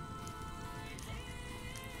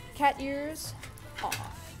 Cat ears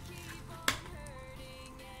off.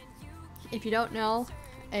 If you don't know,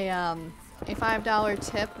 a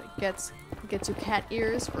 $5 tip gets you cat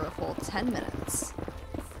ears for a full 10 minutes.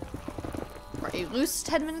 Or a loose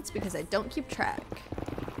 10 minutes because I don't keep track.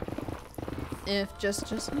 If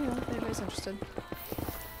just you know, if anybody's interested.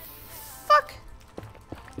 Fuck!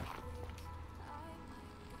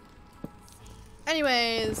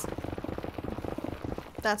 Anyways,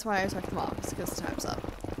 that's why I took them off, because the time's up.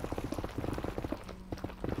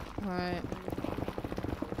 Alright.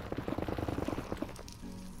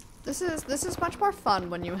 This is much more fun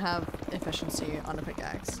when you have efficiency on a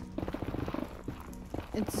pickaxe.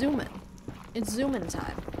 It's zooming. It's zooming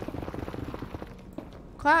time.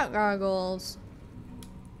 Clout goggles.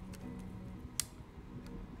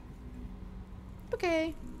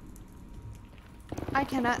 Okay. I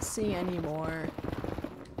cannot see anymore.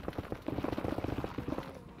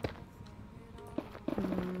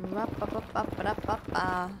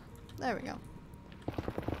 There we go.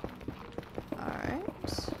 Alright.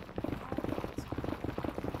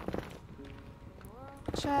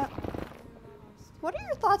 Chat. What are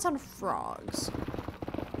your thoughts on frogs?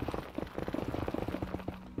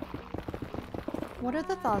 What are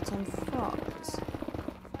the thoughts on frogs?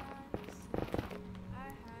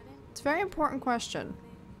 It's a very important question.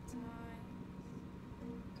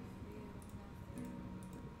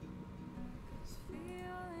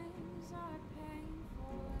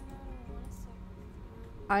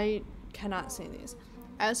 I cannot see these.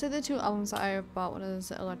 I would say the two albums I have bought, one is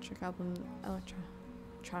the electronic album,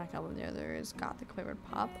 the other is Gothic flavored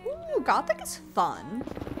pop. Ooh, Gothic is fun.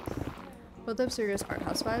 Both have serious art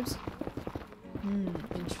house vibes.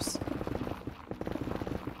 Interesting.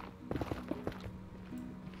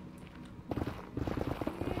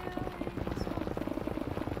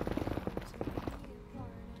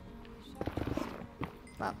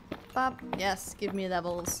 Bop, bop. Yes, give me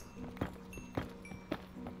levels.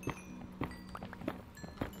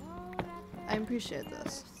 I appreciate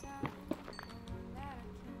this.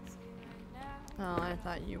 Oh, I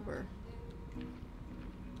thought you were.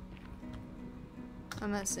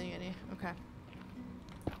 I'm not seeing any. Okay.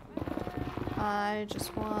 I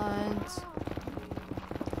just want...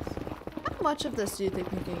 How much of this do you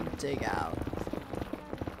think we can dig out?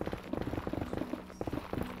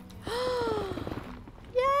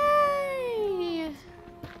 Yay!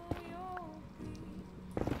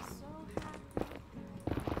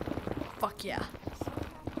 Fuck yeah.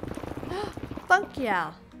 Fuck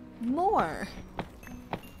yeah. More.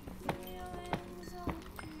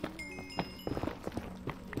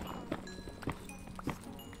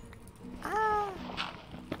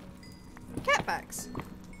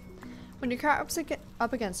 When your cat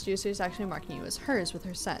up against you, so he's actually marking you as hers with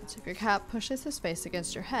her scent. If your cat pushes his face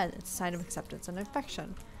against your head, it's a sign of acceptance and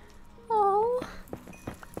affection. Oh,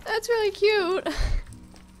 that's really cute.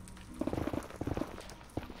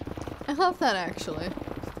 I love that, actually.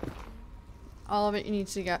 All of it, you need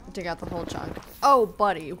to dig out the whole chunk. Oh,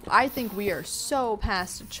 buddy, I think we are so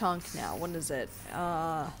past a chunk now. What is it?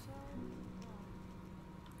 All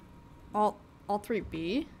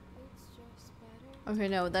 3B? Okay,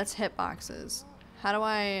 no, that's hitboxes. How do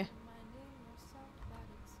I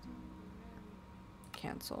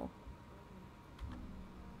cancel?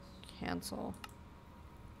 cancel.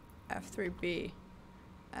 F3B.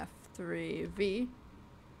 F3V.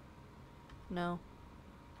 No.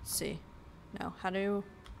 C. No. How do...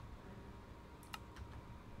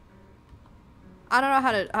 I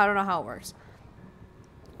don't know how it works.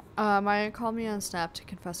 Maya called me on Snap to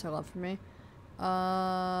confess her love for me.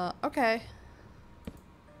 Okay.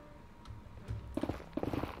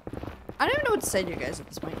 I don't even know what to say to you guys at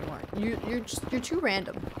this point anymore. You're too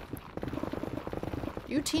random.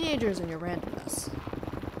 You teenagers and your randomness.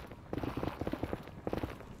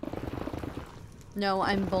 No,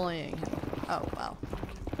 I'm bullying him. Oh, wow.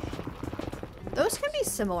 Those can be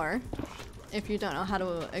similar if you don't know how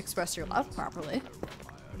to express your love properly.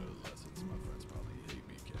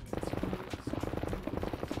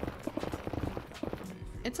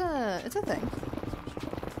 It's a thing.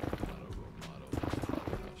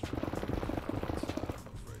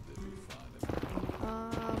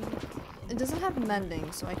 It doesn't have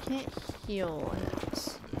mending, so I can't heal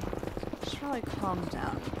it. I should probably calm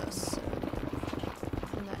down with this soon.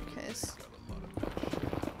 In that case.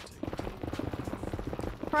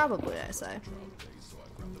 Probably, I say.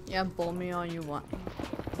 Yeah, bull me all you want.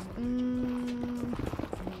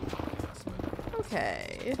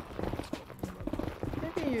 Okay.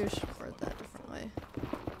 Maybe you should word that differently.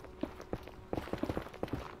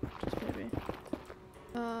 Just maybe.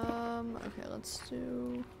 Okay, let's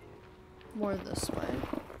do more this way.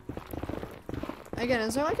 Again,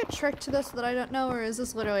 is there like a trick to this that I don't know, or is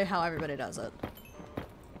this literally how everybody does it?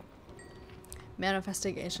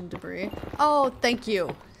 Manifestation debris. Oh, thank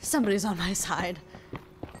you. Somebody's on my side.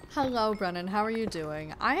 Hello, Brennan. How are you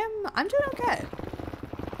doing? I'm doing okay.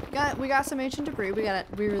 We got some ancient debris. We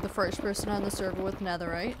were the first person on the server with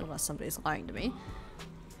netherite, unless somebody's lying to me.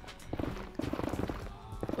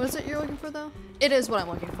 What is it you're looking for, though? It is what I'm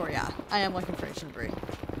looking for, yeah. I am looking for ancient debris.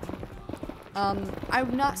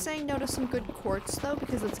 I'm not saying no to some good quartz, though,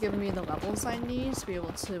 because it's giving me the levels I need to be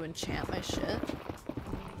able to enchant my shit.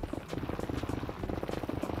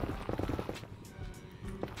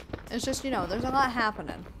 It's just, you know, there's a lot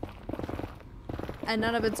happening. And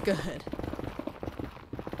none of it's good.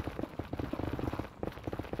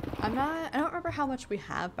 I don't remember how much we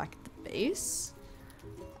have back at the base.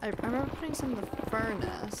 I remember putting some in the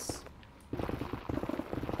furnace.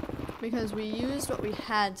 Because we used what we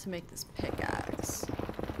had to make this pickaxe.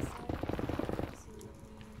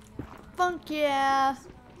 Funk yeah!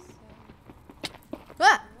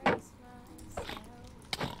 Ah!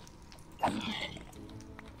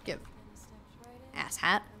 Give. Ass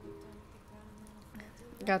hat.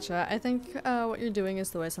 Gotcha. I think what you're doing is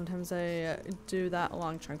the way sometimes I do that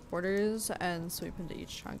along chunk borders and sweep into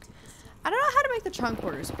each chunk. I don't know how to make the chunk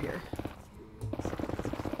borders appear.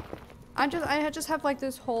 I just have like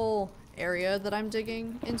this whole area that I'm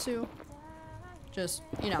digging into. Just,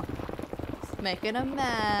 you know, making a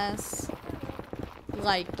mess.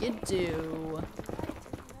 Like you do.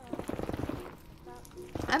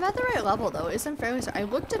 I'm at the right level though. Isn't fairly I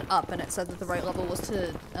looked it up and it said that the right level was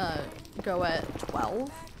to go at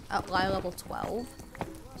 12. At level 12.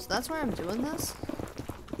 So that's where I'm doing this.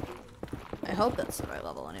 I hope that's the right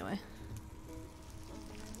level anyway.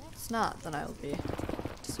 If it's not, then I will be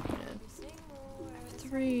disappointed.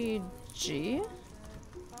 3G?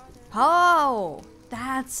 Oh!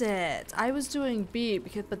 That's it! I was doing B,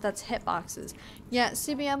 but that's hitboxes. Yeah,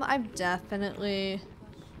 CBM, I've definitely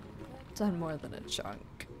done more than a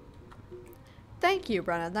chunk. Thank you,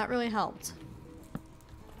 Brennan. That really helped.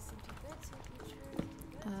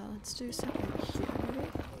 Let's do something here, maybe?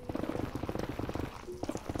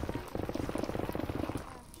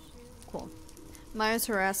 Cool. Maya's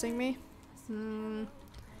harassing me?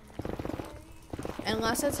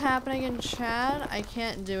 Unless it's happening in chat, I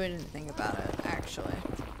can't do anything about it, actually.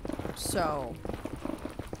 So.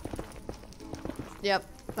 Yep,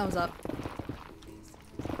 thumbs up.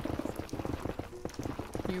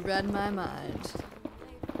 You read my mind.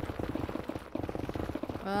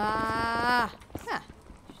 Ah! Ah.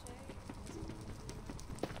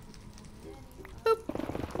 Boop.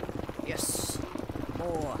 Yes.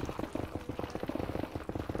 More.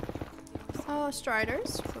 Oh,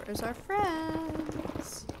 Striders, where's our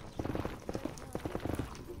friends?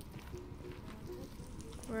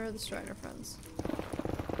 Where are the Strider friends?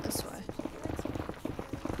 This way.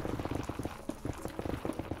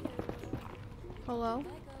 Hello?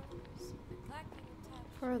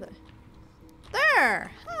 Where are they?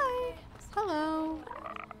 There! Hi! Hello!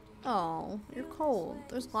 Oh, you're cold.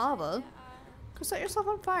 There's lava. Go set yourself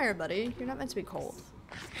on fire, buddy. You're not meant to be cold.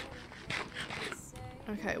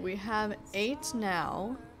 Okay, we have 8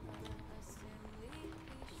 now.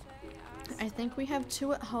 I think we have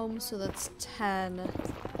 2 at home, so that's 10.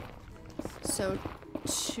 So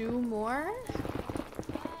 2 more.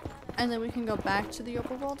 And then we can go back to the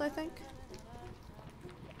overworld, I think.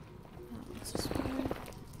 What's this one?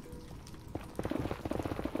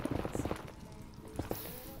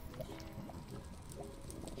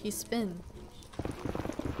 He spins.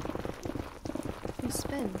 He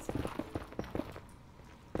spins.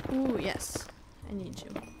 Ooh, yes. I need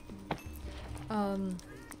you.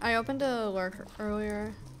 I opened a lurk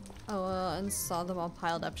earlier. And saw them all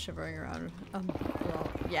piled up shivering around. Well,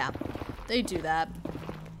 yeah. They do that.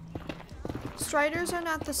 Striders are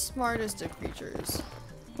not the smartest of creatures.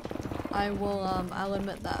 I'll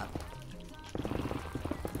admit that.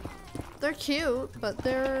 They're cute, but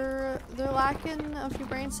they're lacking a few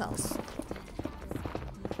brain cells.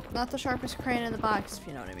 Not the sharpest crayon in the box, if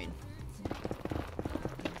you know what I mean.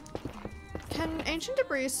 Can ancient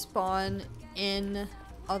debris spawn in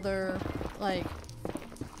other, like,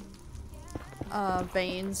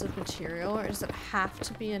 veins of material, or does it have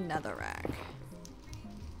to be a netherrack?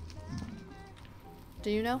 Do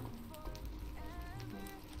you know?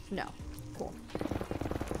 No. Cool.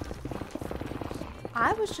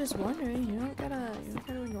 I was just wondering, you don't gotta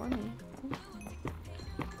ignore me.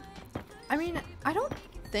 I mean, I don't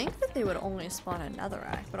think that they would only spawn a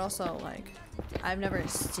netherrack, but also, like, I've never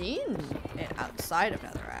seen it outside of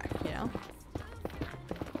netherrack, you know?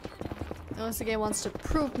 Unless the game wants to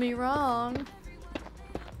prove me wrong.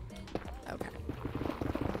 Okay.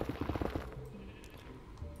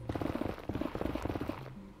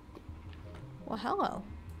 Well, hello.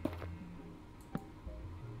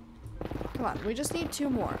 Come on, we just need 2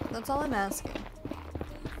 more. That's all I'm asking.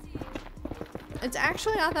 It's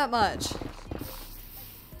actually not that much.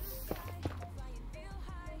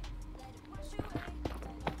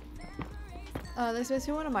 There's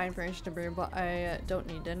basically one of mine for ancient debris, but I don't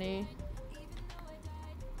need any.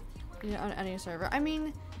 On any server. I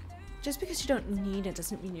mean, just because you don't need it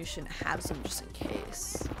doesn't mean you shouldn't have some just in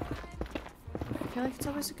case. I feel like it's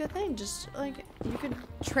always a good thing. Just like you could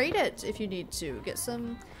trade it if you need to. Get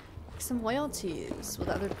some loyalties with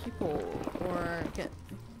other people, or get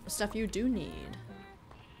stuff you do need.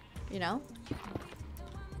 You know?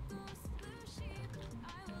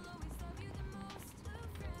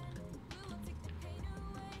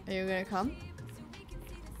 Are you gonna come?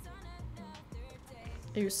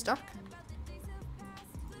 Are you stuck?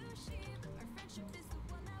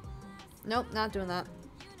 Nope, not doing that.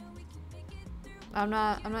 I'm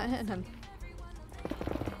not hitting him.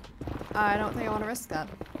 I don't think I want to risk that.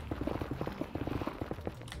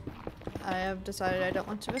 I have decided I don't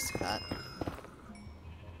want to risk that.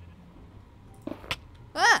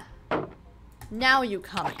 Ah! Now you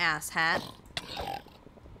come, asshat.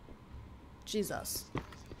 Jesus.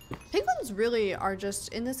 Piglins really are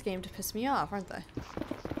just in this game to piss me off, aren't they?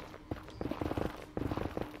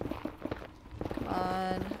 Come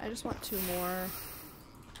on. I just want 2 more.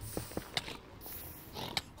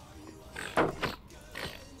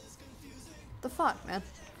 The fuck, man?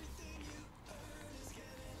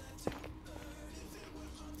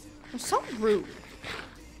 They're so rude.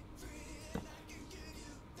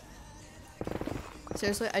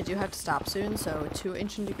 Seriously, I do have to stop soon, so 2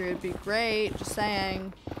 ancient debris would be great. Just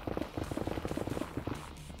saying.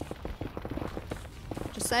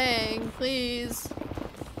 Just saying, please.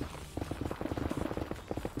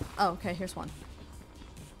 Oh, okay, here's 1.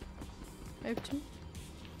 I have 2.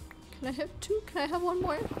 Can I have 2? Can I have 1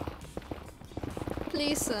 more?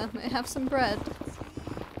 Please, sir, may I have some bread?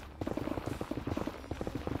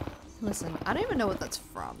 Listen, I don't even know what that's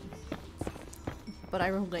from. But I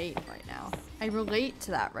relate right now. I relate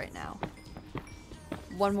to that right now.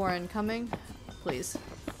 1 more incoming, please.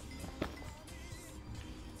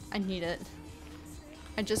 I need it.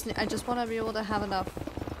 I just want to be able to have enough.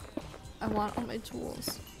 I want all my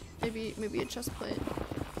tools. Maybe a chest plate.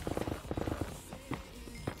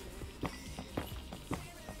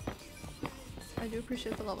 I do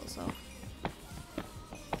appreciate the levels though.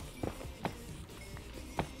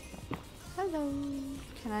 Hello.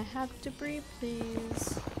 Can I have debris,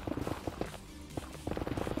 please?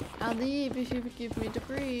 I'll leave if you give me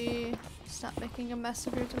debris. Stop making a mess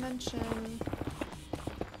of your dimension.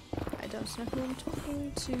 I don't know who I'm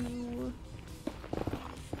talking to.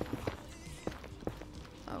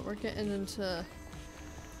 Oh, we're getting into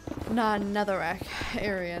non-netherrack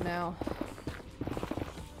area now.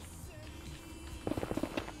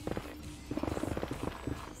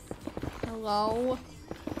 Hello?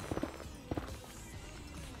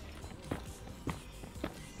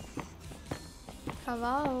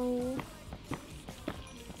 Hello?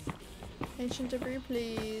 Ancient debris,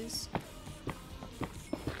 please.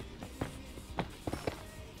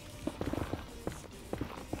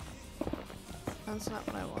 not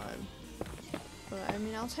what I wanted. But I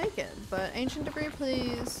mean, I'll take it. But ancient debris,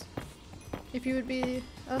 please. If you would be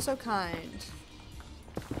oh so kind.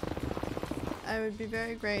 I would be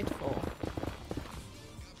very grateful.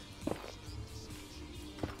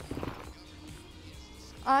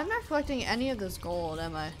 I'm not collecting any of this gold,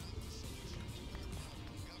 am I?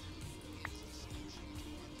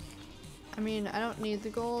 I mean, I don't need the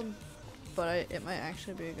gold, but it might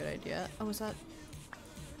actually be a good idea. Oh, was that?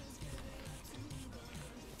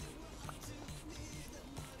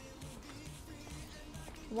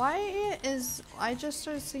 Why is I just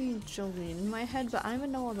started singing Jolene in my head, but I don't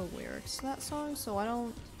even know all the lyrics to that song, so I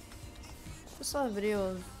don't. Just saw a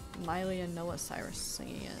video of Miley and Noah Cyrus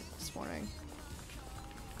singing it this morning.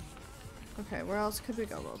 Okay, where else could we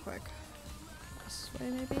go real quick? This way,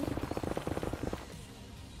 maybe?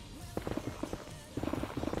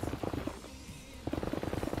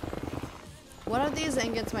 One of these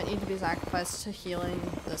ingots might need to be sacrificed to healing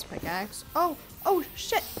this pickaxe. Oh! Oh,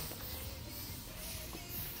 shit!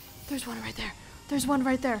 There's one right there. There's one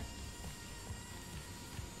right there.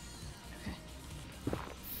 Okay.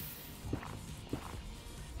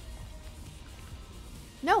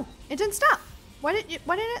 No! It didn't stop! Why didn't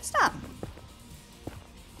it stop?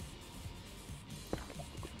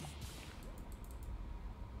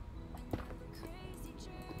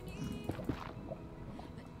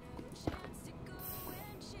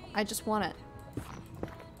 I just want it.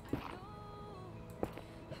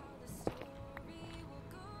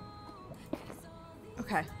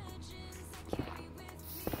 Okay.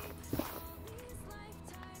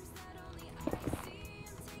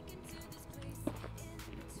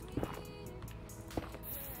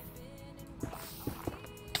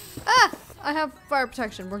 Ah! I have fire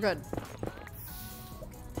protection. We're good.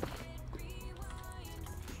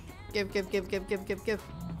 Give.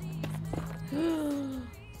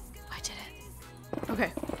 I did it.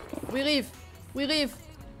 Okay. We leave. We leave.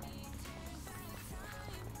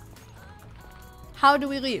 How do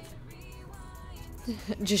we leave?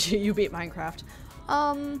 You beat Minecraft.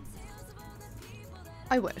 I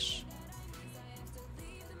wish.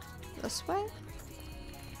 This way?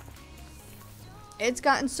 It's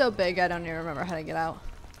gotten so big I don't even remember how to get out.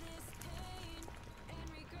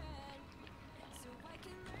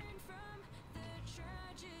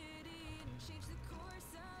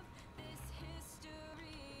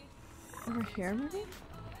 Over here, maybe?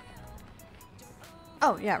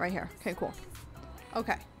 Oh, yeah, right here. Okay, cool.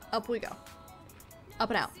 Okay, up we go. Up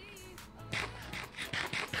and out.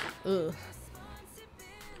 Ugh.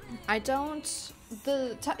 I don't...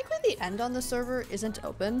 Technically the end on the server isn't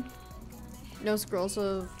open. No Scrolls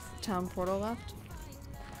of Town Portal left.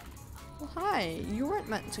 Well, hi. You weren't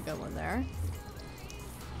meant to go in there.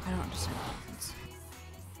 I don't understand the difference.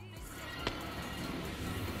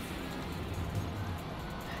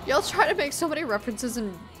 Y'all try to make so many references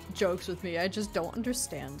and jokes with me. I just don't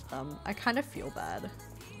understand them. I kind of feel bad.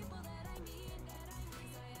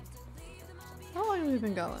 How long have we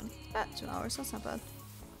been going? About 2 hours. That's not bad.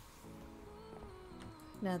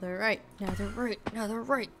 Netherite.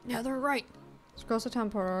 Scrolls of Town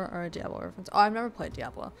Portal are a Diablo reference. Oh, I've never played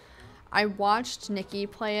Diablo. I watched Nikki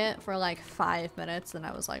play it for like 5 minutes and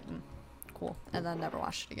I was like, cool. And then never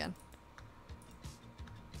watched it again.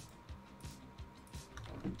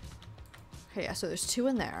 Okay, yeah, so there's 2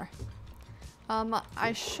 in there.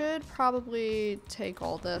 I should probably take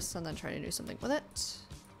all this and then try to do something with it.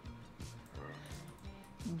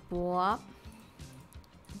 Blop.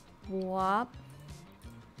 Blop.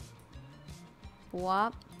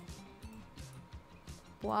 Blop.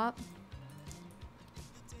 Blop.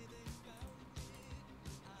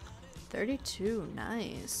 32,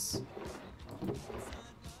 nice.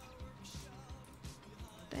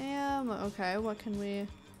 Damn, okay, what can we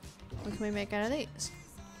make out of these?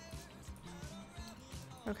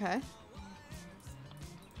 Okay.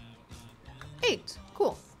 8,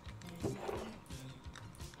 cool.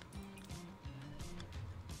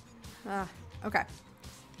 Okay.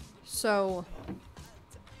 So,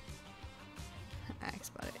 axe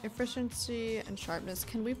body efficiency and sharpness.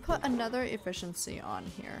 Can we put another efficiency on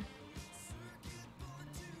here?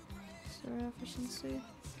 Is there efficiency?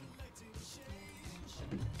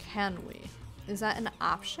 Can we? Is that an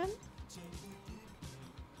option?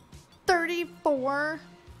 34?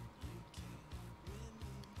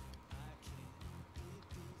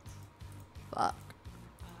 Fuck.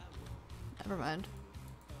 Never mind.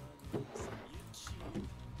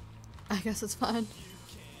 I guess it's fine.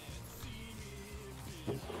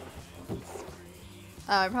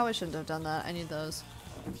 I probably shouldn't have done that. I need those.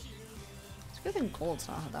 It's a good thing gold's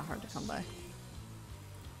not that hard to come by.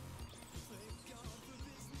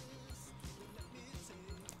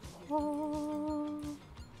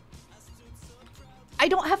 I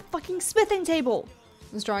don't have a fucking smithing table.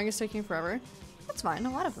 This drawing is taking forever. That's fine.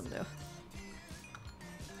 A lot of them do.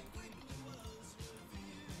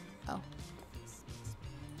 Oh.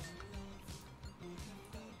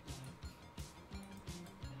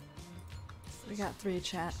 We got 3,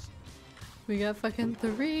 chat. We got fucking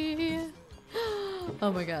 3.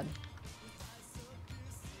 Oh my god.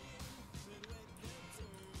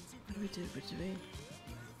 What do we do? What do we?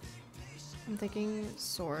 I'm thinking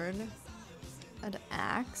sword, an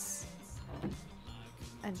axe,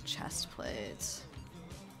 and chest plate.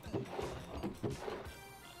 I don't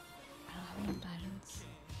have enough diamonds.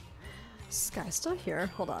 Sky's still here.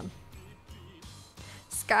 Hold on.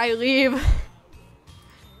 Sky, leave.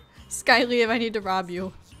 Sky, leave. I need to rob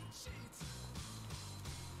you.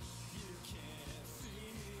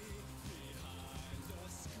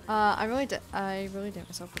 I really did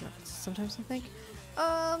myself with references sometimes, I think.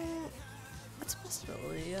 That's a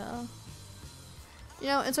possibility, yeah. You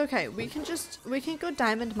know, it's okay. We can go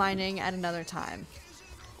diamond mining at another time.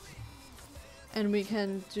 And we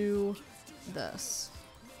can do this.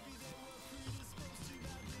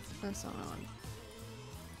 That's not on.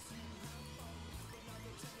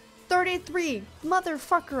 33!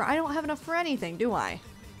 Motherfucker! I don't have enough for anything, do I?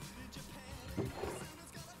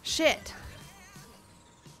 Shit!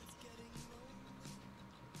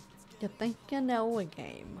 You think you know a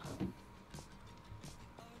game.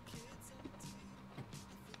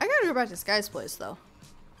 I gotta go back to Sky's place, though.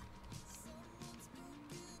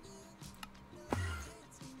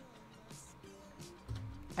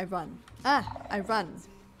 I run. I run.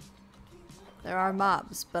 There are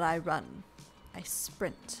mobs, but I run. I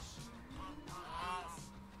sprint.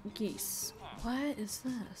 Geese. What is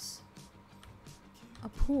this? A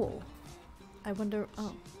pool. I wonder.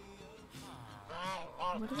 Oh.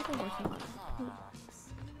 What are they working on? Ooh.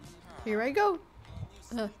 Here I go.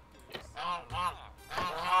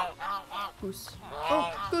 Goose.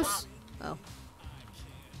 Oh, goose. Oh.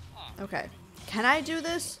 Okay. Can I do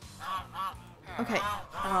this? Okay.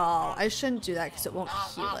 Oh, I shouldn't do that because it won't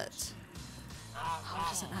heal it. Oh,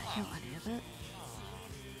 does it not heal any of it?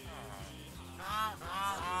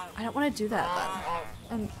 I don't want to do that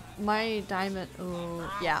then. My diamond.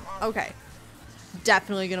 Oh, yeah. Okay.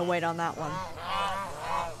 Definitely gonna wait on that one.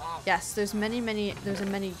 Yes, there's many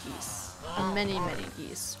geese. Many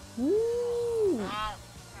geese. Woo!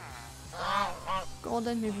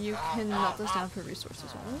 Golden, maybe you can melt this down for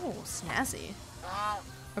resources. Oh, snazzy.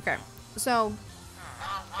 Okay, so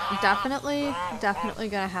definitely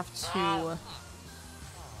gonna have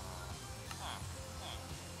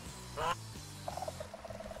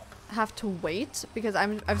to wait because I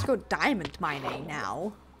have to go diamond mining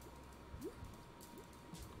now.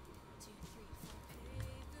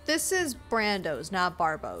 This is Brando's, not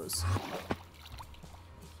Barbo's.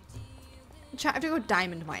 I have to go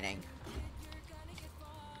diamond mining.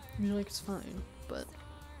 I mean, like, it's fine, but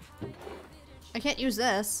I can't use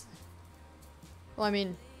this. Well, I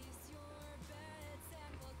mean,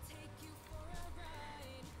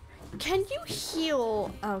 can you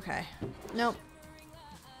heal? Okay, nope.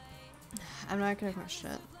 I'm not gonna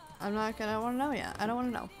question it. I don't want to know yet. I don't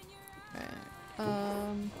want to know. Okay.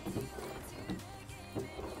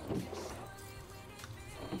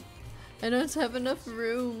 I don't have enough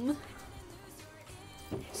room.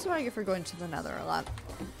 This is what I get for going to the Nether a lot.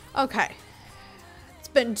 Okay. It's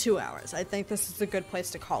been 2 hours. I think this is a good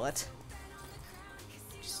place to call it.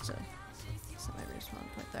 Just to set my respawn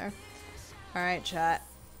point there. Alright, chat.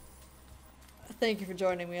 Thank you for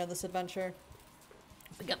joining me on this adventure.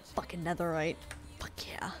 We got fucking netherite. Fuck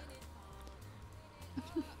yeah.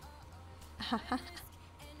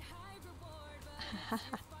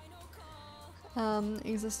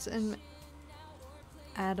 Exists in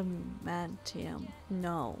adamantium.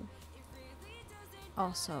 No.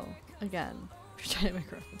 Also, again, if you're trying to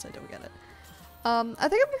make a reference, I don't get it. I think I'm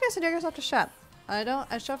gonna send you guys off to Shep.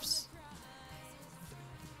 Shep's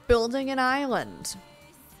building an island.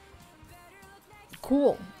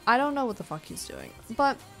 Cool. I don't know what the fuck he's doing,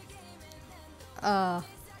 but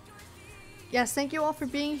yes, thank you all for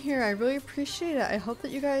being here. I really appreciate it. I hope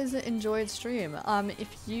that you guys enjoyed stream.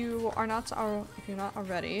 If you're not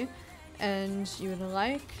already, and you would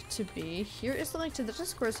like to be, here is the link to the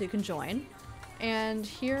Discord so you can join. And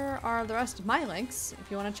here are the rest of my links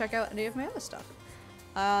if you want to check out any of my other stuff.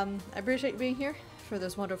 I appreciate you being here for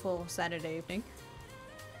this wonderful Saturday evening.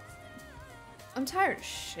 I'm tired as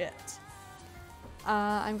shit.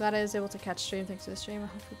 I'm glad I was able to catch stream thanks to the stream. I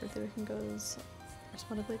hope your birthday weekend goes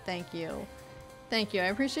responsibly. Thank you. Thank you. I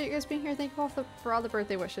appreciate you guys being here. Thank you all for all the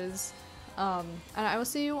birthday wishes. And I will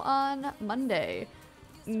see you on Monday.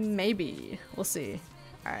 Maybe. We'll see.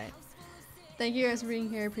 Alright. Thank you guys for being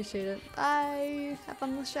here. I appreciate it. Bye. Have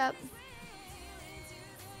fun with chat.